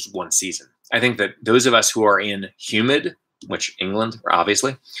to deal with is one season. I think that those of us who are in humid, which England,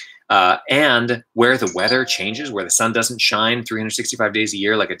 obviously, and where the weather changes, where the sun doesn't shine 365 days a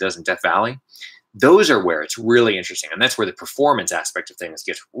year like it does in Death Valley, those are where it's really interesting. And that's where the performance aspect of things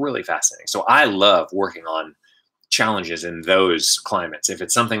gets really fascinating. So I love working on challenges in those climates. If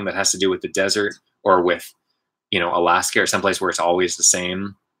it's something that has to do with the desert or with, Alaska or someplace where it's always the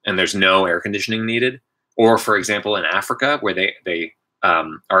same and there's no air conditioning needed, or for example, in Africa where they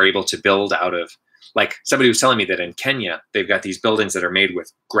are able to build out of, like somebody was telling me that in Kenya, they've got these buildings that are made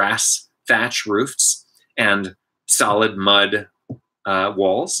with grass thatch roofs and solid mud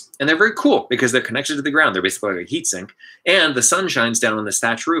walls. And they're very cool because they're connected to the ground. They're basically like a heat sink. And the sun shines down on this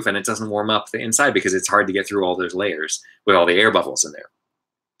thatch roof and it doesn't warm up the inside because it's hard to get through all those layers with all the air bubbles in there.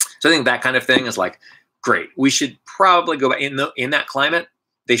 So I think that kind of thing is like, great. We should probably go back in that climate.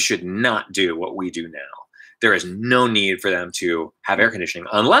 They should not do what we do now. There is no need for them to have air conditioning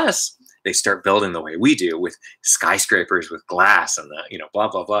unless they start building the way we do with skyscrapers with glass and blah,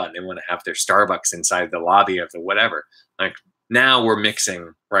 blah, blah. And they want to have their Starbucks inside the lobby of the whatever. Like now we're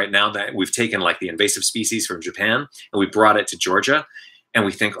mixing right now that we've taken like the invasive species from Japan and we brought it to Georgia and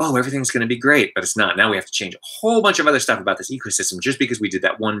we think, oh, everything's going to be great, but it's not. Now we have to change a whole bunch of other stuff about this ecosystem just because we did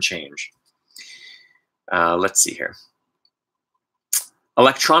that one change. Let's see here.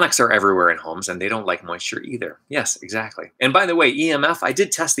 Electronics are everywhere in homes and they don't like moisture either. Yes, exactly. And by the way, EMF, I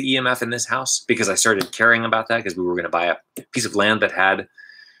did test the EMF in this house because I started caring about that because we were going to buy a piece of land that had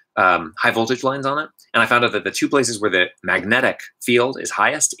high voltage lines on it. And I found out that the two places where the magnetic field is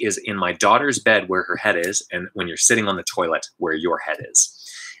highest is in my daughter's bed where her head is and when you're sitting on the toilet where your head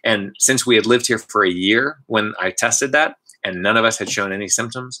is. And since we had lived here for a year when I tested that and none of us had shown any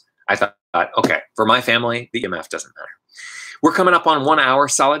symptoms, I thought, okay, for my family, the EMF doesn't matter. We're coming up on 1 hour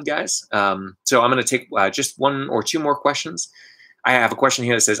solid, guys. So I'm going to take just one or two more questions. I have a question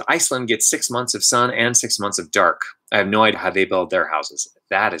here that says, Iceland gets 6 months of sun and 6 months of dark. I have no idea how they build their houses.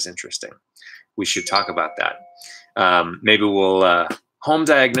 That is interesting. We should talk about that. Maybe we'll, Home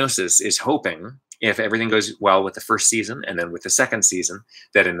Diagnosis is hoping, if everything goes well with the first season and then with the second season,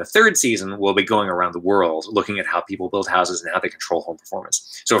 that in the third season, we'll be going around the world looking at how people build houses and how they control home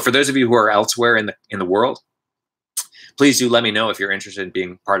performance. So for those of you who are elsewhere in the world, please do let me know if you're interested in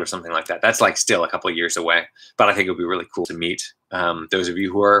being part of something like that. That's like still a couple of years away, but I think it would be really cool to meet those of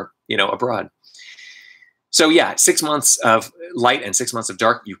you who are, abroad. So yeah, 6 months of light and 6 months of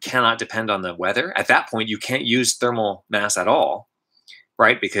dark, you cannot depend on the weather. At that point, you can't use thermal mass at all,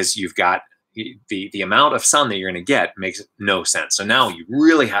 right? Because you've got, the amount of sun that you're going to get makes no sense. So now you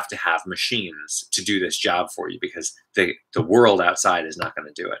really have to have machines to do this job for you, because the world outside is not going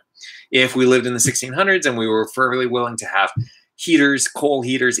to do it. If we lived in the 1600s and we were fairly willing to have heaters, coal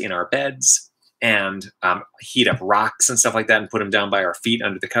heaters in our beds, and heat up rocks and stuff like that and put them down by our feet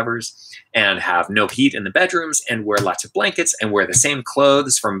under the covers, and have no heat in the bedrooms, and wear lots of blankets, and wear the same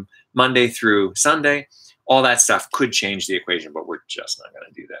clothes from Monday through Sunday, all that stuff could change the equation, but we're just not going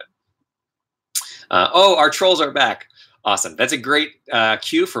to do that. Oh, our trolls are back. Awesome. That's a great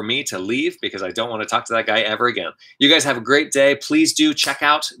cue for me to leave, because I don't want to talk to that guy ever again. You guys have a great day. Please do check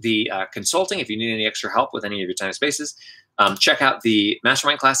out the consulting if you need any extra help with any of your time spaces. Check out the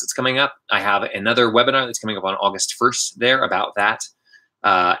mastermind class that's coming up. I have another webinar that's coming up on August 1st there about that.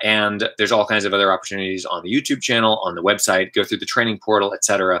 And there's all kinds of other opportunities on the YouTube channel, on the website. Go through the training portal,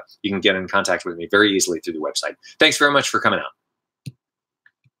 etc. You can get in contact with me very easily through the website. Thanks very much for coming out.